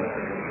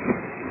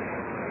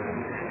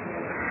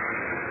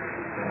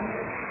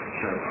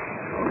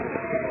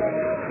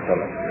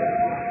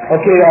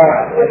 Okay,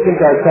 I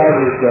think our time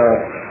is,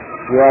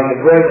 we're on the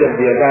verge of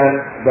the Adhan.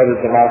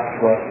 Brothers have asked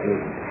for us to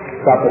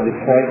stop at this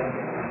point.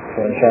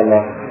 So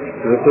inshallah,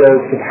 we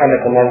close.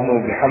 سبحانك اللهم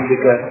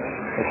وبحمدك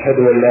أشهد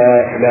أن لا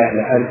إله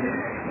إلا أنت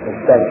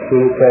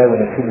نستغفرك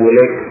ونتوب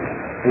إليك.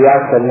 We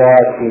ask Allah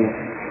to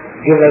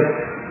give us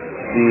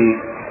the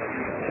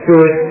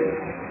spirit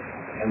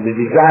and the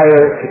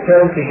desire to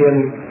turn to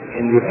Him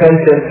in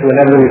repentance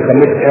whenever we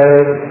commit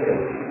errors,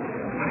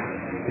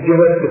 to give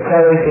us the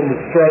courage and the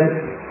strength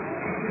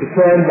to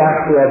turn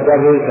back to our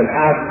brothers and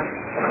ask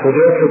for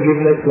their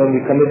forgiveness when we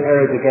commit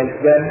errors against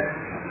them.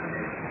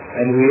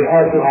 And we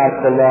also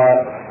ask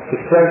Allah to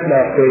strengthen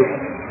our faith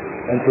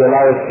and to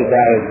allow us to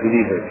die as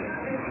believers.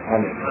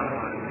 Amen.